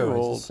did You're too steroids.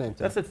 old. It's the same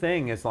thing. That's the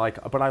thing is like,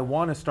 but I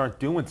want to start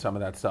doing some of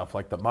that stuff,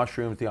 like the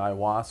mushrooms, the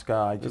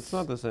ayahuasca. It's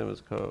not the same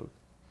as coke.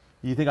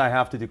 You think I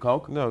have to do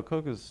coke? No,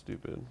 coke is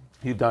stupid.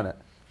 You've done it.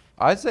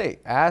 I'd say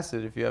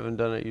acid. If you haven't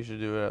done it, you should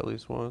do it at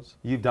least once.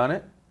 You've done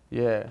it?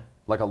 Yeah.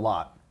 Like a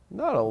lot.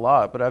 Not a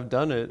lot, but I've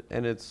done it,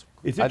 and Is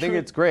it I think true?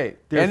 it's great.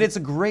 There's- And it's a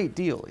great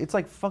deal. It's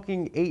like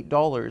fucking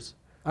 $8.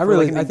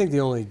 I think the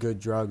only good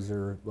drugs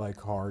are like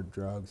hard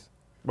drugs.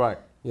 Right.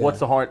 Yeah. What's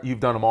the hard? You've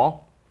done them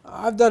all?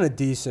 I've done a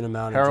decent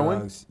amount Heroin? of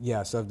drugs.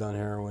 Yes, I've done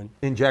heroin.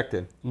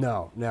 Injected?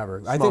 No, never.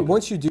 I Smoking. think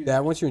once you do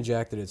that, once you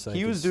inject it, it's like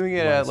He was it's doing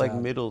it at lights like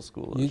out. middle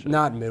school. And shit.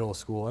 Not middle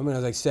school. I mean, I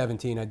was like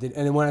 17. I did,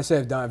 and then when I say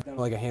I've done it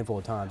like a handful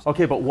of times.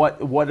 Okay, but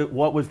what was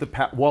what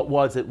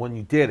was it when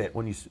you did it?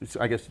 When you,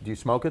 I guess, do you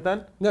smoke it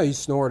then? No, you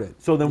snort it.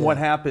 So then Yeah. what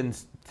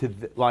happens to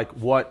like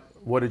what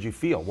did you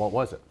feel? What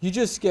was it? You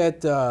just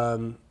get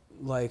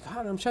like I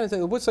don't know, I'm trying to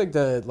think. What's like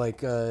the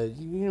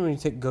you know when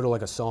you go to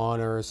like a sauna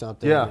or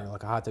something, Yeah. or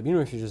like a hot tub. You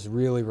know if you're just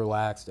really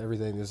relaxed,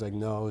 everything. There's like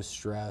no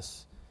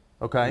stress.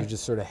 Okay. You're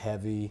just sort of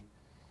heavy,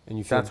 and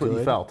you feel That's what you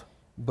good. felt.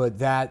 But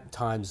that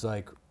times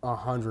like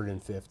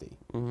 150.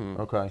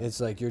 Okay. It's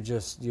like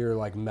you're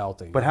like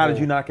melting. But how did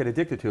you not get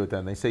addicted to it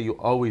then? They say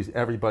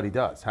everybody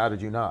does. How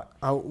did you not?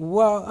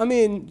 Well, I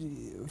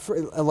mean, for,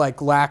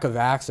 like lack of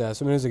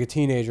access. I mean, as like a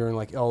teenager and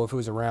like, if it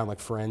was around, like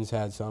friends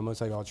had some,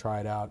 it's like I'll try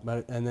it out.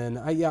 But and then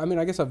I mean,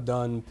 I guess I've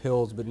done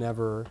pills, but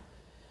never.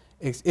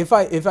 If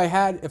I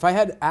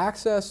had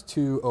access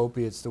to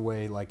opiates the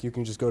way like you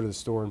can just go to the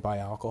store and buy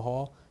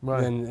alcohol,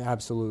 Right. then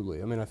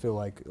absolutely. I mean, I feel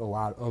like a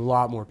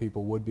lot more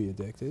people would be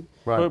addicted.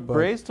 Right. But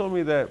Brace told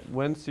me that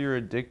once you're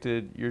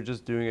addicted, you're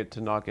just doing it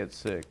to not get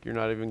sick. You're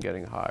not even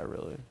getting high,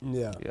 really.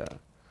 Yeah. Yeah.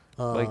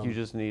 Like you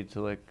just need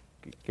to like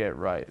get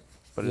right.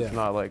 But it's Yeah.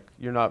 not like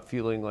you're not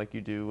feeling like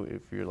you do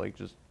if you're like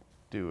just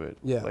do it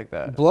like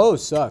that.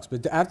 Blows sucks,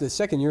 but after the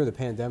second year of the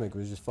pandemic, it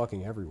was just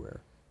fucking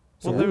everywhere.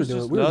 So Well, we there were was doing,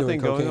 just we were doing nothing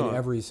going cocaine on.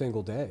 every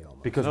single day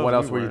almost. Because No, what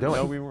else we were you weren't. doing?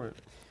 No, we weren't.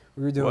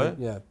 We were doing, What?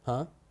 yeah,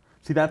 huh?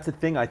 See, that's the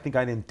thing. I think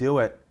I didn't do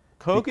it.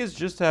 Coke is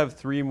just to have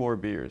 3 more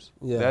beers.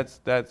 Yeah.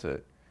 That's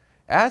it.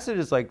 Acid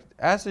is like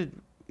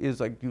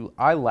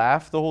I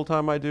laugh the whole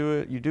time I do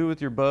it. You do it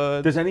with your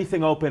buds. Does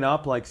anything open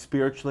up like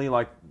spiritually,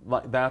 like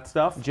that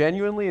stuff?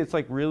 Genuinely, it's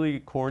like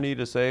really corny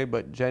to say,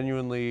 but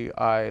genuinely,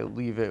 I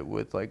leave it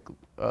with like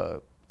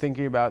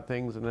thinking about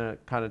things and then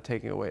kind of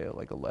taking away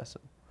like a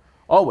lesson.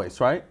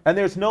 Always, right? And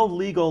there's no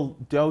legal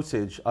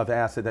dosage of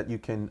acid that you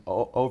can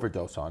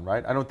overdose on,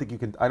 right? I don't think you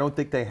can. I don't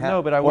think they have.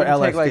 No, but I or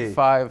wouldn't take LSD. like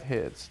 5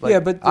 hits. Like, yeah,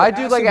 but the I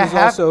do like acid a was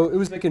half. Also, it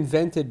was like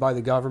invented by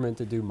the government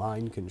to do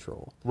mind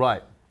control.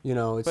 Right. You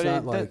know, it's but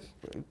not it,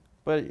 like.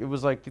 but it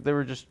was like they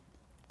were just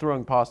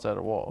throwing pasta at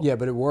a wall. Yeah,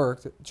 but it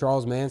worked.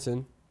 Charles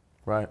Manson,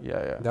 Right.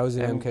 Yeah. that was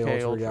the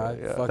MK Ultra guy.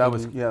 Yeah. Fucking, That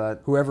was that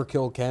whoever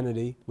killed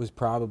Kennedy was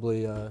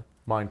probably.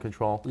 mind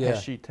control. Yeah.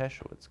 Pesci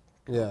Teschwitz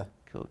Yeah.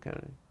 killed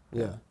Kennedy.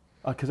 Yeah.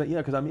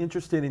 Because I'm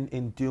interested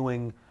in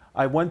doing.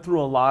 I went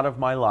through a lot of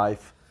my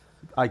life,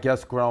 I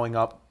guess, growing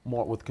up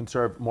more with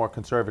more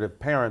conservative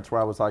parents,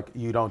 where I was like,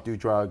 you don't do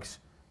drugs.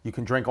 You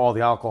can drink all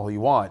the alcohol you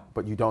want,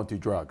 but you don't do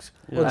drugs.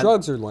 Well,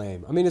 drugs are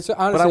lame. I mean, it's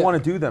honestly. But I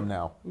want to do them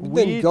now. Then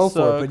Weed go for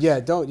it, but sucks. yeah,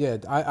 don't. Yeah,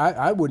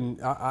 I wouldn't.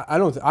 I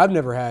don't. I've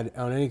never had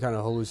on any kind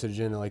of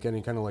hallucinogen, like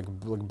any kind of like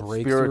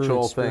breakthrough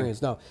Spiritual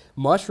experience. No,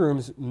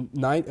 mushrooms.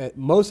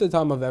 Most of the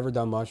time I've ever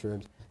done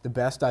mushrooms, the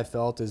best I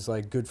felt is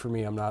like good for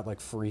me. I'm not like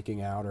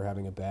freaking out or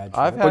having a bad trip.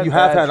 I've But had you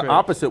have bad had trips.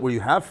 opposite where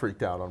you have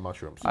freaked out on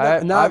mushrooms.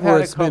 I've not had where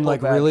a it's been couple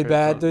like bad really trips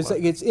bad. on There's like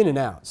mushrooms. it's in and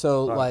out.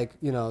 So like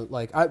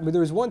but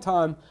there was one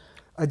time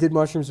I did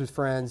mushrooms with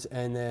friends,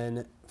 and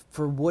then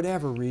for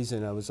whatever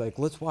reason I was like,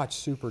 let's watch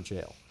Super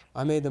Jail.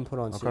 I made them put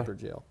on Super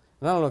Jail.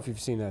 And I don't know if you've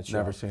seen that show.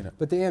 Never seen it.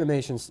 But the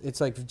animations, it's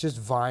like just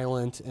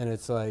violent, and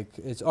it's like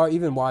or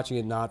even watching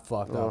it not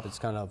fucked up. It's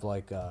kind of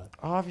like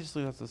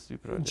Obviously, that's a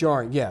stupid idea.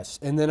 jarring. Yes,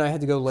 and then I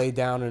had to go lay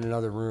down in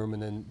another room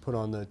and then put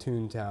on the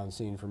Toontown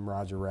scene from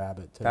Roger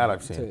Rabbit. That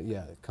I've seen.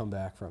 To come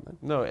back from it.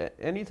 No,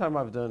 anytime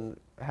I've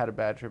had a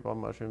bad trip on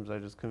mushrooms, I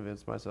just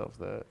convinced myself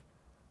that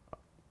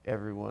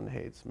everyone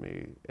hates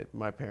me.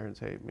 My parents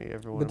hate me.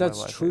 Everyone. But in my that's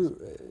life true.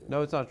 hates me.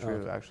 No, it's not true.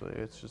 Okay. Actually,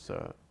 it's just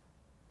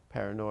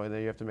paranoia that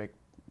you have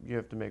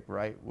to make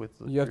right with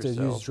You have yourself.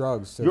 to use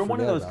drugs. To You're one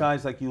of forget those about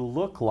guys like you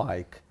look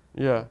like.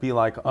 Yeah. Be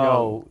like,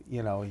 oh,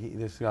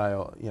 this guy,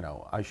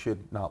 I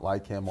should not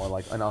like him, or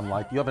like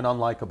you have an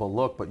unlikable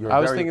look, but you're. I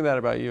was thinking that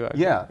about you.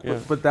 Actually. Yeah,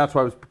 but that's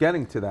why I was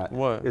getting to that.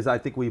 What? Is I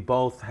think we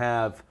both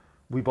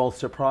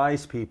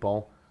surprise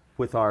people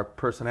with our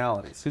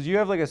personalities. Because you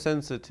have like a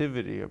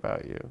sensitivity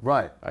about you.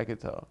 Right. I could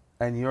tell.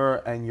 And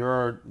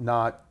you're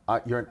not.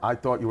 I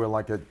thought you were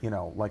like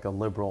a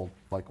liberal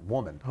like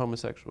woman.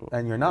 Homosexual.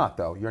 And you're not,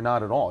 though. You're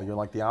not at all. You're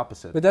like the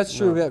opposite. But that's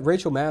true. No.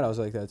 Rachel Maddow's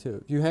like that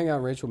too. If you hang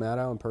out with Rachel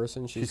Maddow in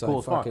person, she's like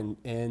cool fucking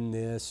N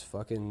this,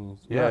 fucking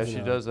she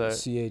does that.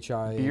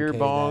 CHI beer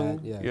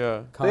bong.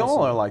 Yeah. They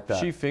all are like that.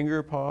 She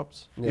finger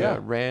pops. Yeah,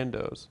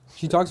 randos.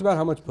 She talks about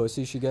how much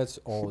pussy she gets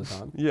all the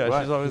time.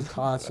 She's always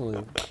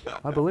constantly.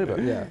 I believe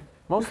it. Yeah.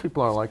 Most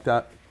people are like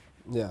that.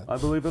 Yeah. I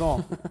believe it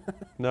all.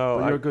 No,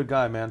 but you're a good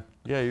guy, man.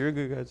 Yeah, you're a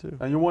good guy too.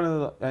 And you're one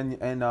of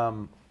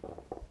the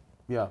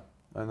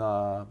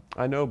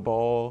I know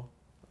ball.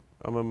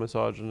 I'm a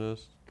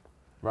misogynist.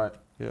 Right.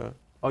 Yeah.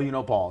 Oh, you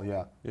know ball,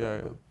 yeah.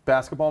 Yeah.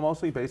 Basketball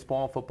mostly,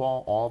 baseball,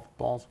 football, all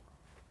balls?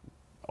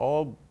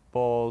 All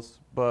balls,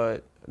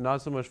 but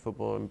not so much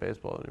football and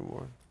baseball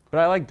anymore. But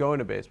I like going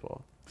to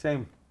baseball.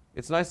 Same.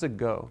 It's nice to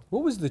go.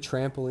 What was the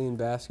trampoline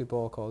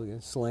basketball called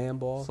again? Slam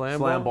ball? Slam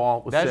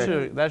ball was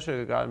sick. That should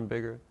have gotten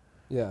bigger.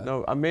 Yeah.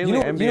 No, I'm mainly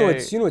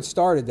NBA. You know what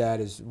started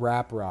that is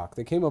rap rock.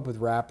 They came up with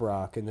rap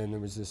rock, and then there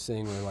was this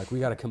thing where like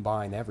we got to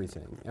combine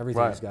everything.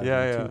 Everything's got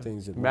to be two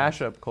things at once.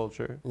 Mashup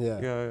culture.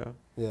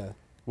 Yeah.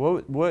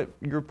 What?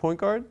 Your point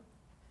guard?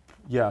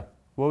 Yeah.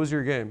 What was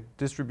your game?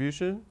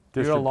 Distribution?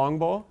 You had a long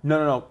ball?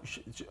 No.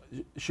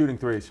 Shooting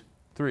threes.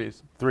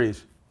 Threes.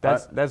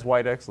 That's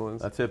white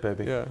excellence. That's it,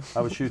 baby. Yeah.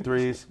 I would shoot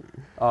threes.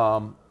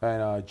 And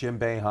Jim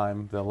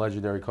Boeheim, the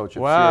legendary coach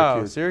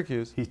of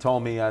Syracuse. He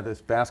told me at this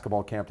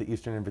basketball camp, the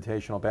Eastern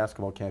Invitational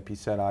basketball camp, he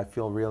said, I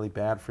feel really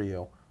bad for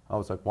you. I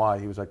was like, why?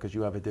 He was like, because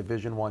you have a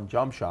Division I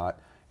jump shot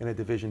in a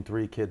Division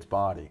III kid's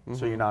body. Mm-hmm.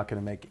 So you're not going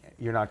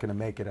to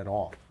make it at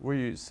all. Were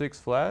you 6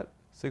 foot?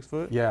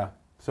 Yeah.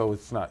 So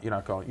it's not, you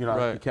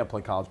can't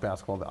play college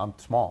basketball. I'm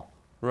small.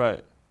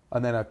 Right.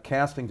 And then a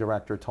casting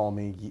director told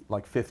me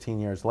like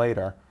 15 years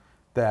later,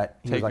 that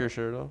he take was like, your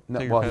shirt off.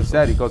 No, well, he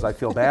said, he goes, I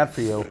feel bad for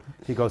you.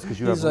 He goes, because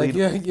you have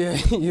leading.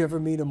 You ever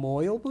meet a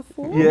Moyle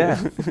before?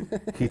 Yeah.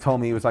 He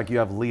told me, he was like, you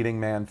have leading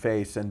man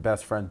face and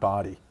best friend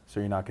body, so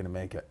you're not going to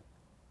make it.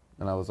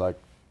 And I was like,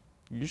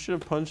 you should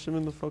have punched him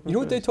in the fucking. You know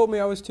what they told me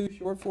I was too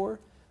short for?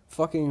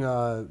 Fucking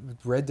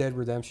Red Dead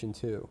Redemption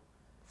 2.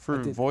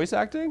 For voice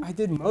acting? I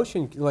did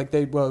motion,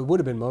 it would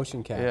have been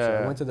motion capture.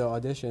 Yeah. I went to the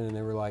audition and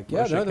they were like,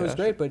 that was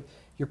great, but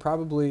you're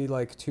probably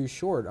like too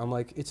short. I'm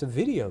like, it's a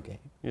video game.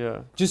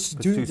 Yeah. Just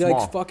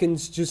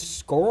just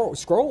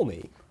scroll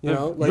me. You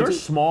know, like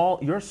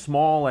you're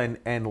small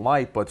and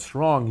light but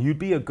strong. You'd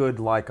be a good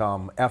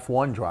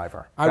F1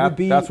 driver.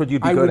 That's what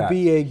you'd be good at. I would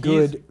be a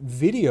good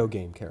video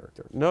game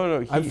character.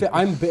 No.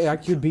 I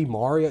could be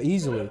Mario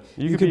easily.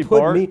 You could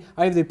put me.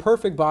 I have the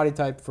perfect body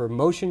type for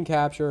motion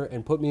capture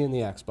and put me in the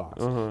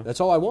Xbox. Uh-huh. That's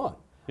all I want.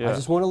 Yeah. I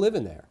just want to live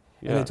in there.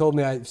 Yeah. And they told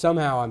me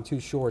somehow I'm too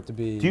short to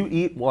be. Do you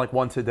eat like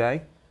once a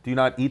day? Do you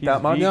not eat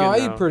that much? No,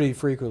 I eat pretty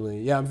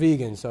frequently. Yeah, I'm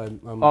vegan, so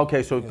I'm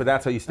okay. So, but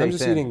that's how you stay. I'm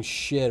just eating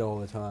shit all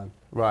the time.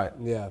 Right.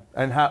 Yeah.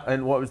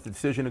 And what was the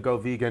decision to go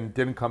vegan?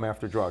 Didn't come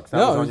after drugs. That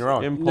was on your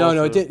own.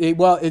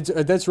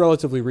 Impulsive. That's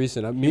relatively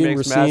recent. Me and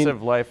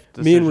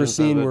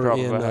Racine were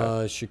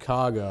in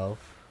Chicago,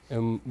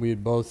 and we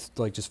had both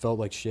just felt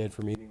like shit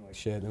from eating like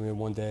shit. And we had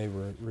one day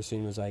where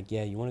Racine was like,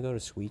 "Yeah, you want to go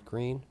to Sweet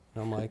Green?"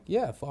 And I'm like,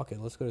 "Yeah, fuck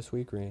it, let's go to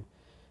Sweet Green."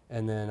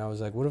 And then I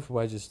was like, "What if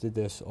I just did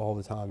this all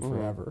the time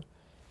forever?"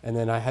 And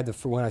then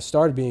when I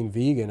started being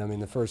vegan, I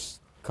mean, the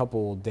first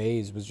couple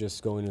days was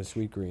just going to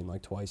Sweet Green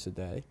like twice a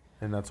day.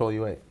 And that's all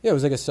you ate? Yeah, it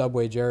was like a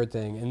Subway Jared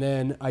thing. And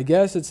then I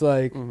guess it's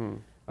like,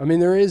 I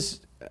mean, there is,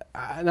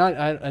 I don't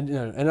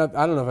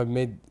know if I've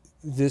made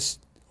this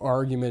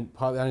argument,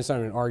 it's not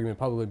an argument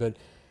publicly, but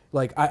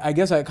like, I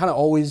guess I kind of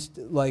always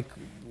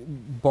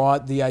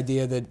bought the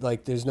idea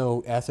that there's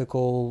no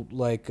ethical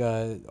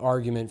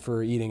argument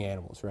for eating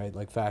animals, right?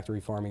 Like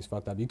factory farming's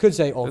fucked up. You could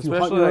say, if you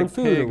hunt your own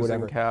food or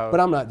whatever, but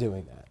I'm not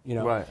doing that.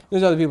 Right.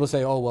 There's other people say,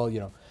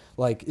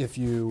 if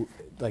you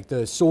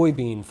the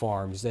soybean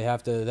farms, they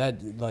have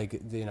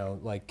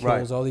to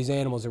kills all these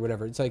animals or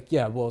whatever. It's like,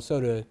 yeah, well,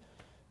 so do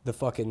the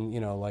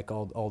fucking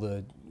all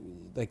the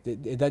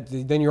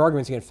then your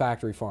argument's against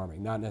factory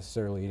farming, not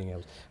necessarily eating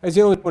animals. That's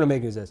the only point I'm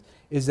making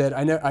is that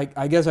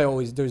I guess I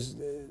always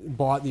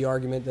bought the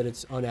argument that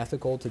it's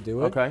unethical to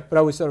do it, but I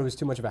always thought it was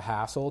too much of a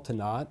hassle to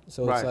not.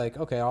 So it's like,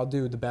 okay, I'll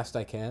do the best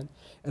I can.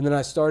 And then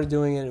I started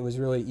doing it, and it was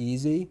really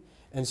easy.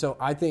 And so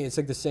I think it's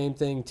like the same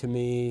thing to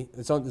me.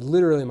 It's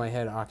literally in my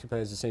head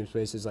occupies the same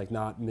space as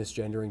not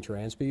misgendering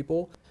trans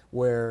people,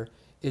 where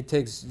it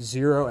takes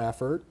zero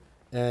effort,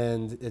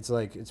 and it's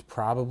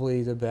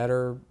probably the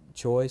better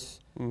choice.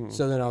 Mm-hmm.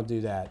 So then I'll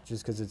do that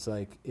just because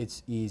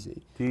it's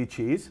easy. Do you eat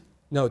cheese?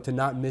 No, to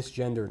not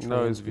misgender trans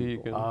No, it's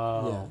people. vegan.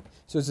 Oh. Yeah.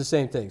 So it's the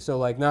same thing.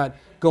 So not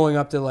going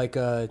up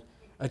to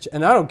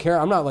and I don't care.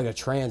 I'm not a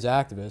trans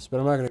activist, but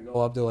I'm not going to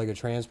go up to a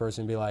trans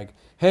person and be like,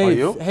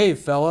 hey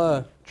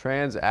fella.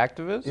 Trans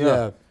activist?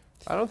 Yeah.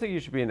 I don't think you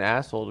should be an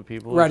asshole to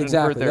people. Right, you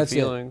exactly. Hurt their That's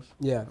feelings.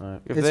 It. Yeah.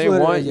 Right. If they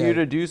want you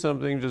to do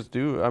something, just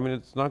do it. I mean,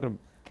 it's not going to.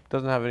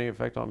 Doesn't have any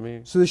effect on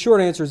me. So the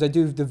short answer is I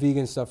do the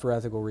vegan stuff for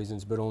ethical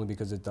reasons, but only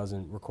because it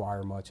doesn't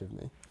require much of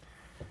me.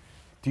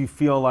 Do you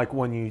feel like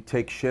when you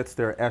take shits,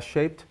 they're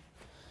S-shaped?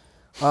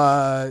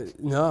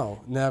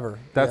 No, never.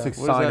 That's a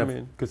sign what does that of,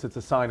 mean? because it's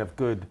a sign of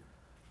good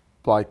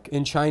Like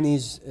in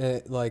Chinese,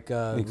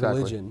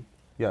 religion.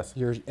 Yes.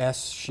 Your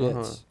S shits.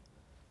 Uh-huh.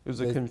 It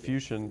was a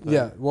Confucian thing.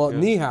 Yeah. Well,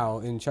 ni hao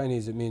in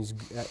Chinese it means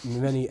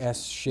many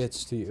S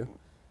shits to you.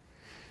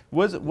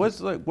 What's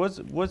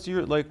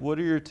your what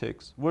are your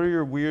tics? What are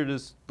your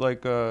weirdest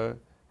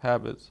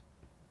habits?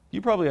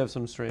 You probably have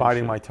some strange.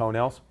 Biting shit. my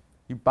toenails.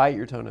 You bite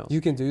your toenails.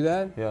 You can do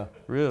that? Yeah.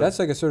 Really? That's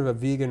like a sort of a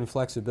vegan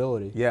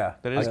flexibility. Yeah.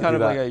 That is kind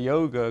of like a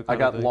yoga. I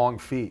got thing. long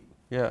feet.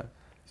 Yeah.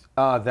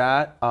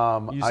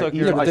 You suck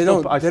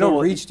They don't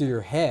reach to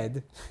your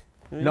head.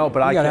 No,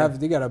 but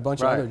you got a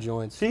bunch of other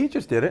joints. See, you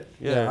just did it.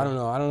 Yeah. I don't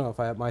know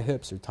if my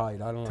hips are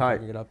tight. I don't know if I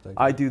can get up there.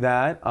 I do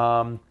that.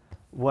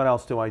 What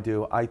else do I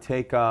do? I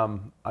take a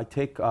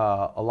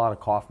lot of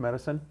cough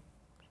medicine.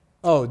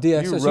 Oh,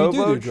 DXS. So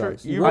you do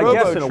drugs. I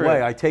guess in a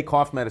way, I take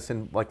cough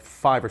medicine like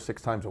 5 or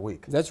 6 times a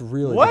week. That's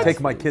really what? I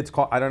take my kids.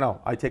 I don't know.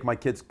 I take my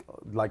kids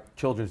like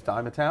children's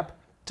Dimetap.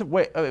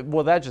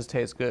 Well, that just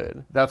tastes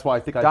good. That's why I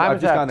think I've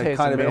just gotten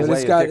kind of in a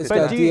way addicted.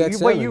 But do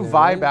you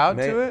vibe out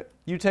to it?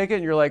 You take it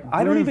and you're like,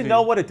 I don't even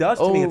know what it does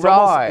to me.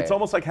 It's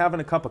almost like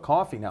having a cup of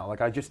coffee now. Like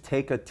I just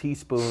take a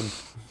teaspoon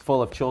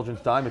full of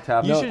children's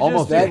Dimetap. You should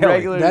almost just do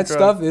regular that drugs.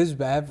 stuff is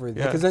bad for you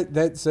because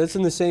that's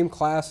in the same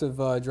class of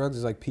drugs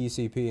as like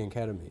PCP and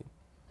ketamine.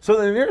 So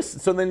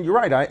then you're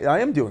right. I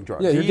am doing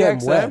drugs. Yeah, you're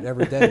getting wet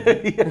every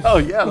day. Oh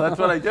yeah, that's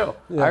what I do.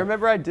 I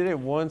remember I did it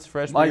once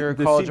freshman year of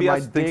college, and my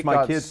dick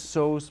got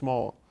so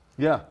small.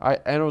 Yeah.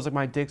 And it was like,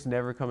 my dick's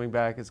never coming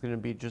back. It's gonna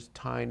be just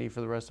tiny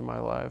for the rest of my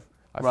life.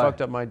 I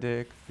fucked up my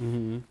dick.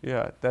 Mm-hmm.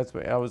 Yeah, that's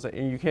what I was.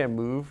 And you can't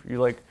move.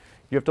 You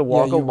have to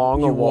walk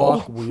along a wall.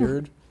 Walk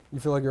weird. You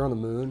feel like you're on the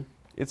moon.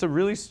 It's a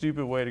really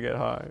stupid way to get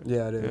high.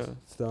 Yeah, it is. Yeah.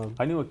 It's dumb.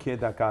 I knew a kid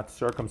that got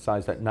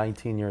circumcised at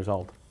 19 years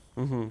old.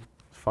 Mm-hmm.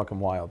 It's fucking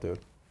wild, dude.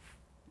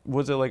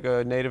 Was it like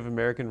a Native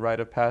American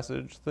rite of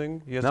passage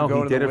thing? He did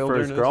it for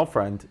his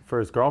girlfriend. For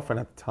his girlfriend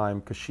at the time,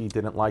 because she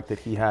didn't like that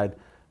he had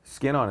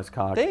skin on his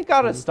cock. They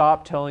gotta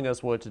stop telling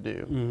us what to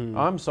do. Mm-hmm.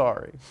 I'm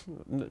sorry.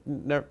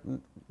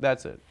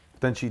 That's it.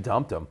 Then she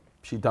dumped him.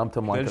 She dumped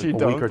him like a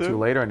week or two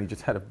later, and he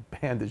just had a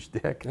bandaged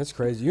dick. That's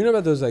crazy. You know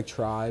about those like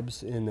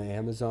tribes in the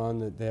Amazon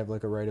that they have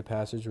like a rite of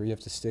passage where you have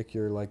to stick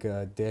your like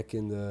a dick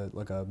in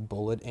a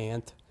bullet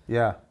ant?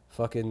 Yeah.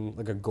 Fucking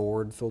like a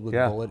gourd filled with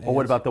bullet ants. Or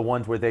what about the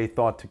ones where they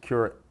thought to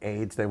cure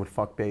AIDS they would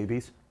fuck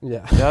babies? Yeah.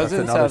 That was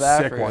in another South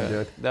sick Africa. one,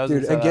 dude. That was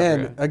dude, in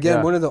South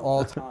again, one of the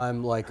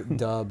all-time like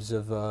dubs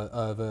of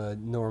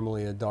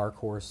normally a dark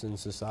horse in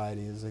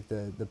society is like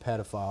the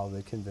pedophile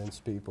that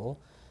convinced people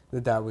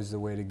that was the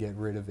way to get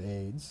rid of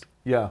AIDS.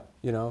 Yeah.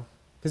 You know?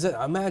 Because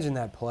imagine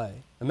that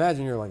play.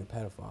 Imagine you're like a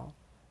pedophile,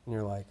 and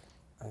you're like,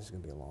 this is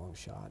going to be a long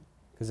shot.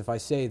 Because if I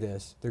say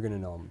this, they're going to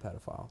know I'm a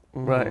pedophile.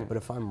 Right. But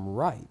if I'm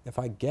right, if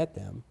I get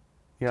them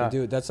to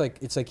do it, it's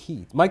like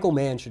Heat. Michael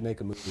Mann should make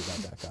a movie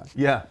about that guy.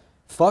 Yeah.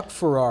 Fuck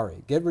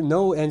Ferrari.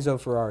 No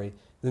Enzo Ferrari.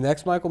 The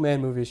next Michael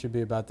Mann movie should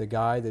be about the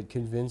guy that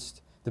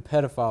convinced, the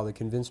pedophile that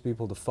convinced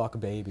people to fuck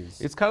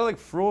babies. It's kind of like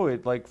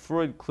Freud. Like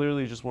Freud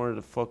clearly just wanted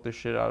to fuck the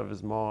shit out of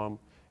his mom.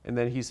 And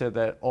then he said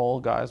that all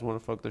guys want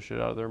to fuck the shit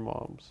out of their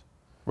moms.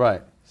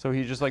 Right. So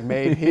he just like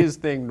made his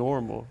thing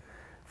normal.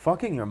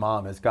 Fucking your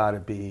mom has got to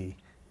be,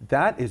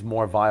 that is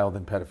more vile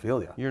than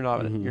pedophilia. You're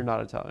not Italian. You're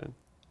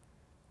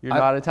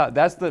not Italian.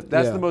 That's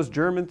the most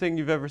German thing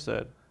you've ever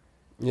said.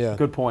 Yeah.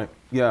 Good point.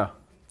 Yeah.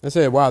 I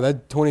say, wow,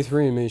 that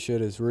 23andMe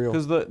shit is real.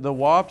 Because the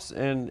WAPs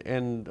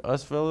and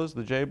us fellas,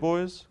 the J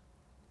boys,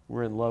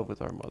 we're in love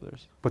with our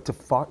mothers. But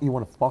you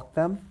want to fuck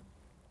them?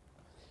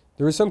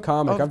 There was some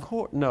comic. Of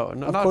course, not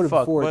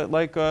fuck, but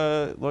like.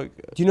 Do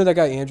you know that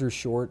guy Andrew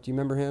Short? Do you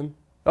remember him?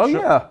 Oh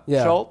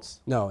yeah.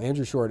 Schultz? No,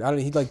 Andrew Short.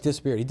 He like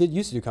disappeared. He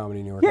used to do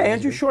comedy in New York. Yeah,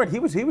 Andrew Short. He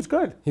was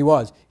good. He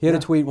was. He had a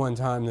tweet one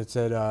time that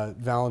said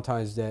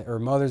Valentine's Day or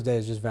Mother's Day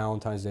is just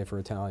Valentine's Day for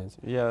Italians.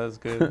 Yeah, that's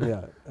good.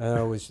 Yeah,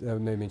 and that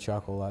made me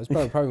chuckle a lot. It's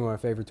probably one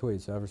of my favorite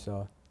tweets I ever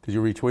saw. Did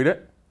you retweet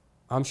it?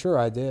 I'm sure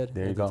I did.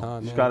 There you go.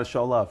 Time, you got to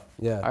show love.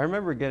 Yeah. I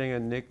remember getting a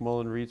Nick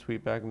Mullen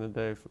retweet back in the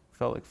day.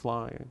 Felt like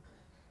flying.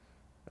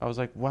 I was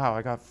like, wow,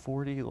 I got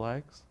 40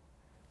 likes.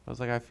 I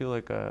was like, I feel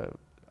like a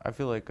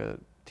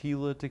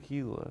Tila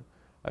Tequila.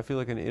 I feel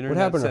like an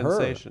internet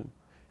sensation.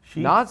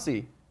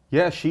 Nazi.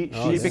 Yeah, she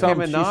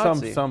became a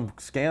Nazi. Some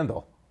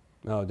scandal.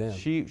 Oh damn.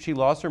 She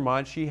lost her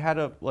mind. She had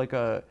a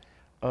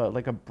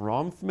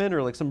Bronfman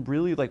or like some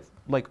really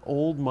like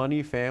old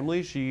money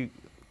family. She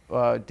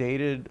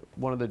dated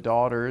one of the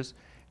daughters,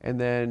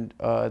 and then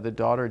the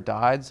daughter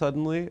died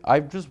suddenly. I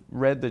just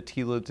read the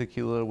Tila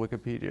Tequila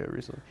Wikipedia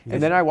recently,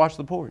 and then I watched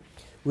the porn.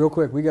 Real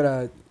quick, you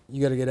gotta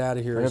get out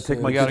of here. I gotta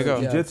take my kids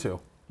to jiu-jitsu.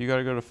 You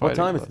gotta go to fight. What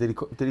time is it? Did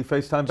he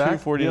FaceTime back?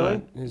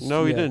 2:49.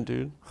 No, he didn't,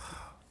 dude.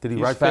 Did he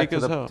write back to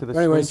the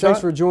Anyways, thanks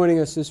for joining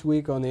us this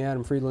week on the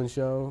Adam Friedland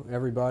Show,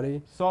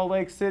 everybody. Salt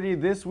Lake City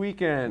this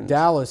weekend.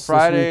 Dallas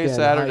Friday, this weekend.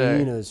 Saturday.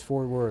 Hyenas,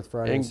 Fort Worth,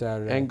 Friday and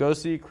Saturday. And go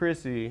see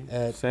Chrissy.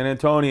 At San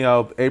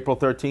Antonio, April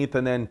 13th,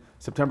 and then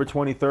September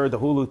 23rd, the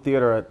Hulu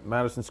Theater at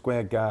Madison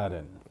Square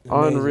Garden.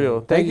 Amazing.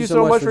 Unreal. Thank you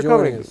so much for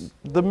coming.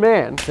 The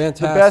man.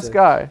 Fantastic. The best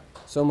guy.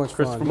 So much fun.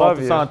 Chris from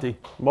Moltisanti.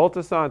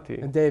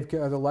 Moltisanti. And Dave,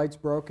 are the lights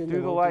broken?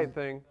 Do the light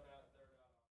thing.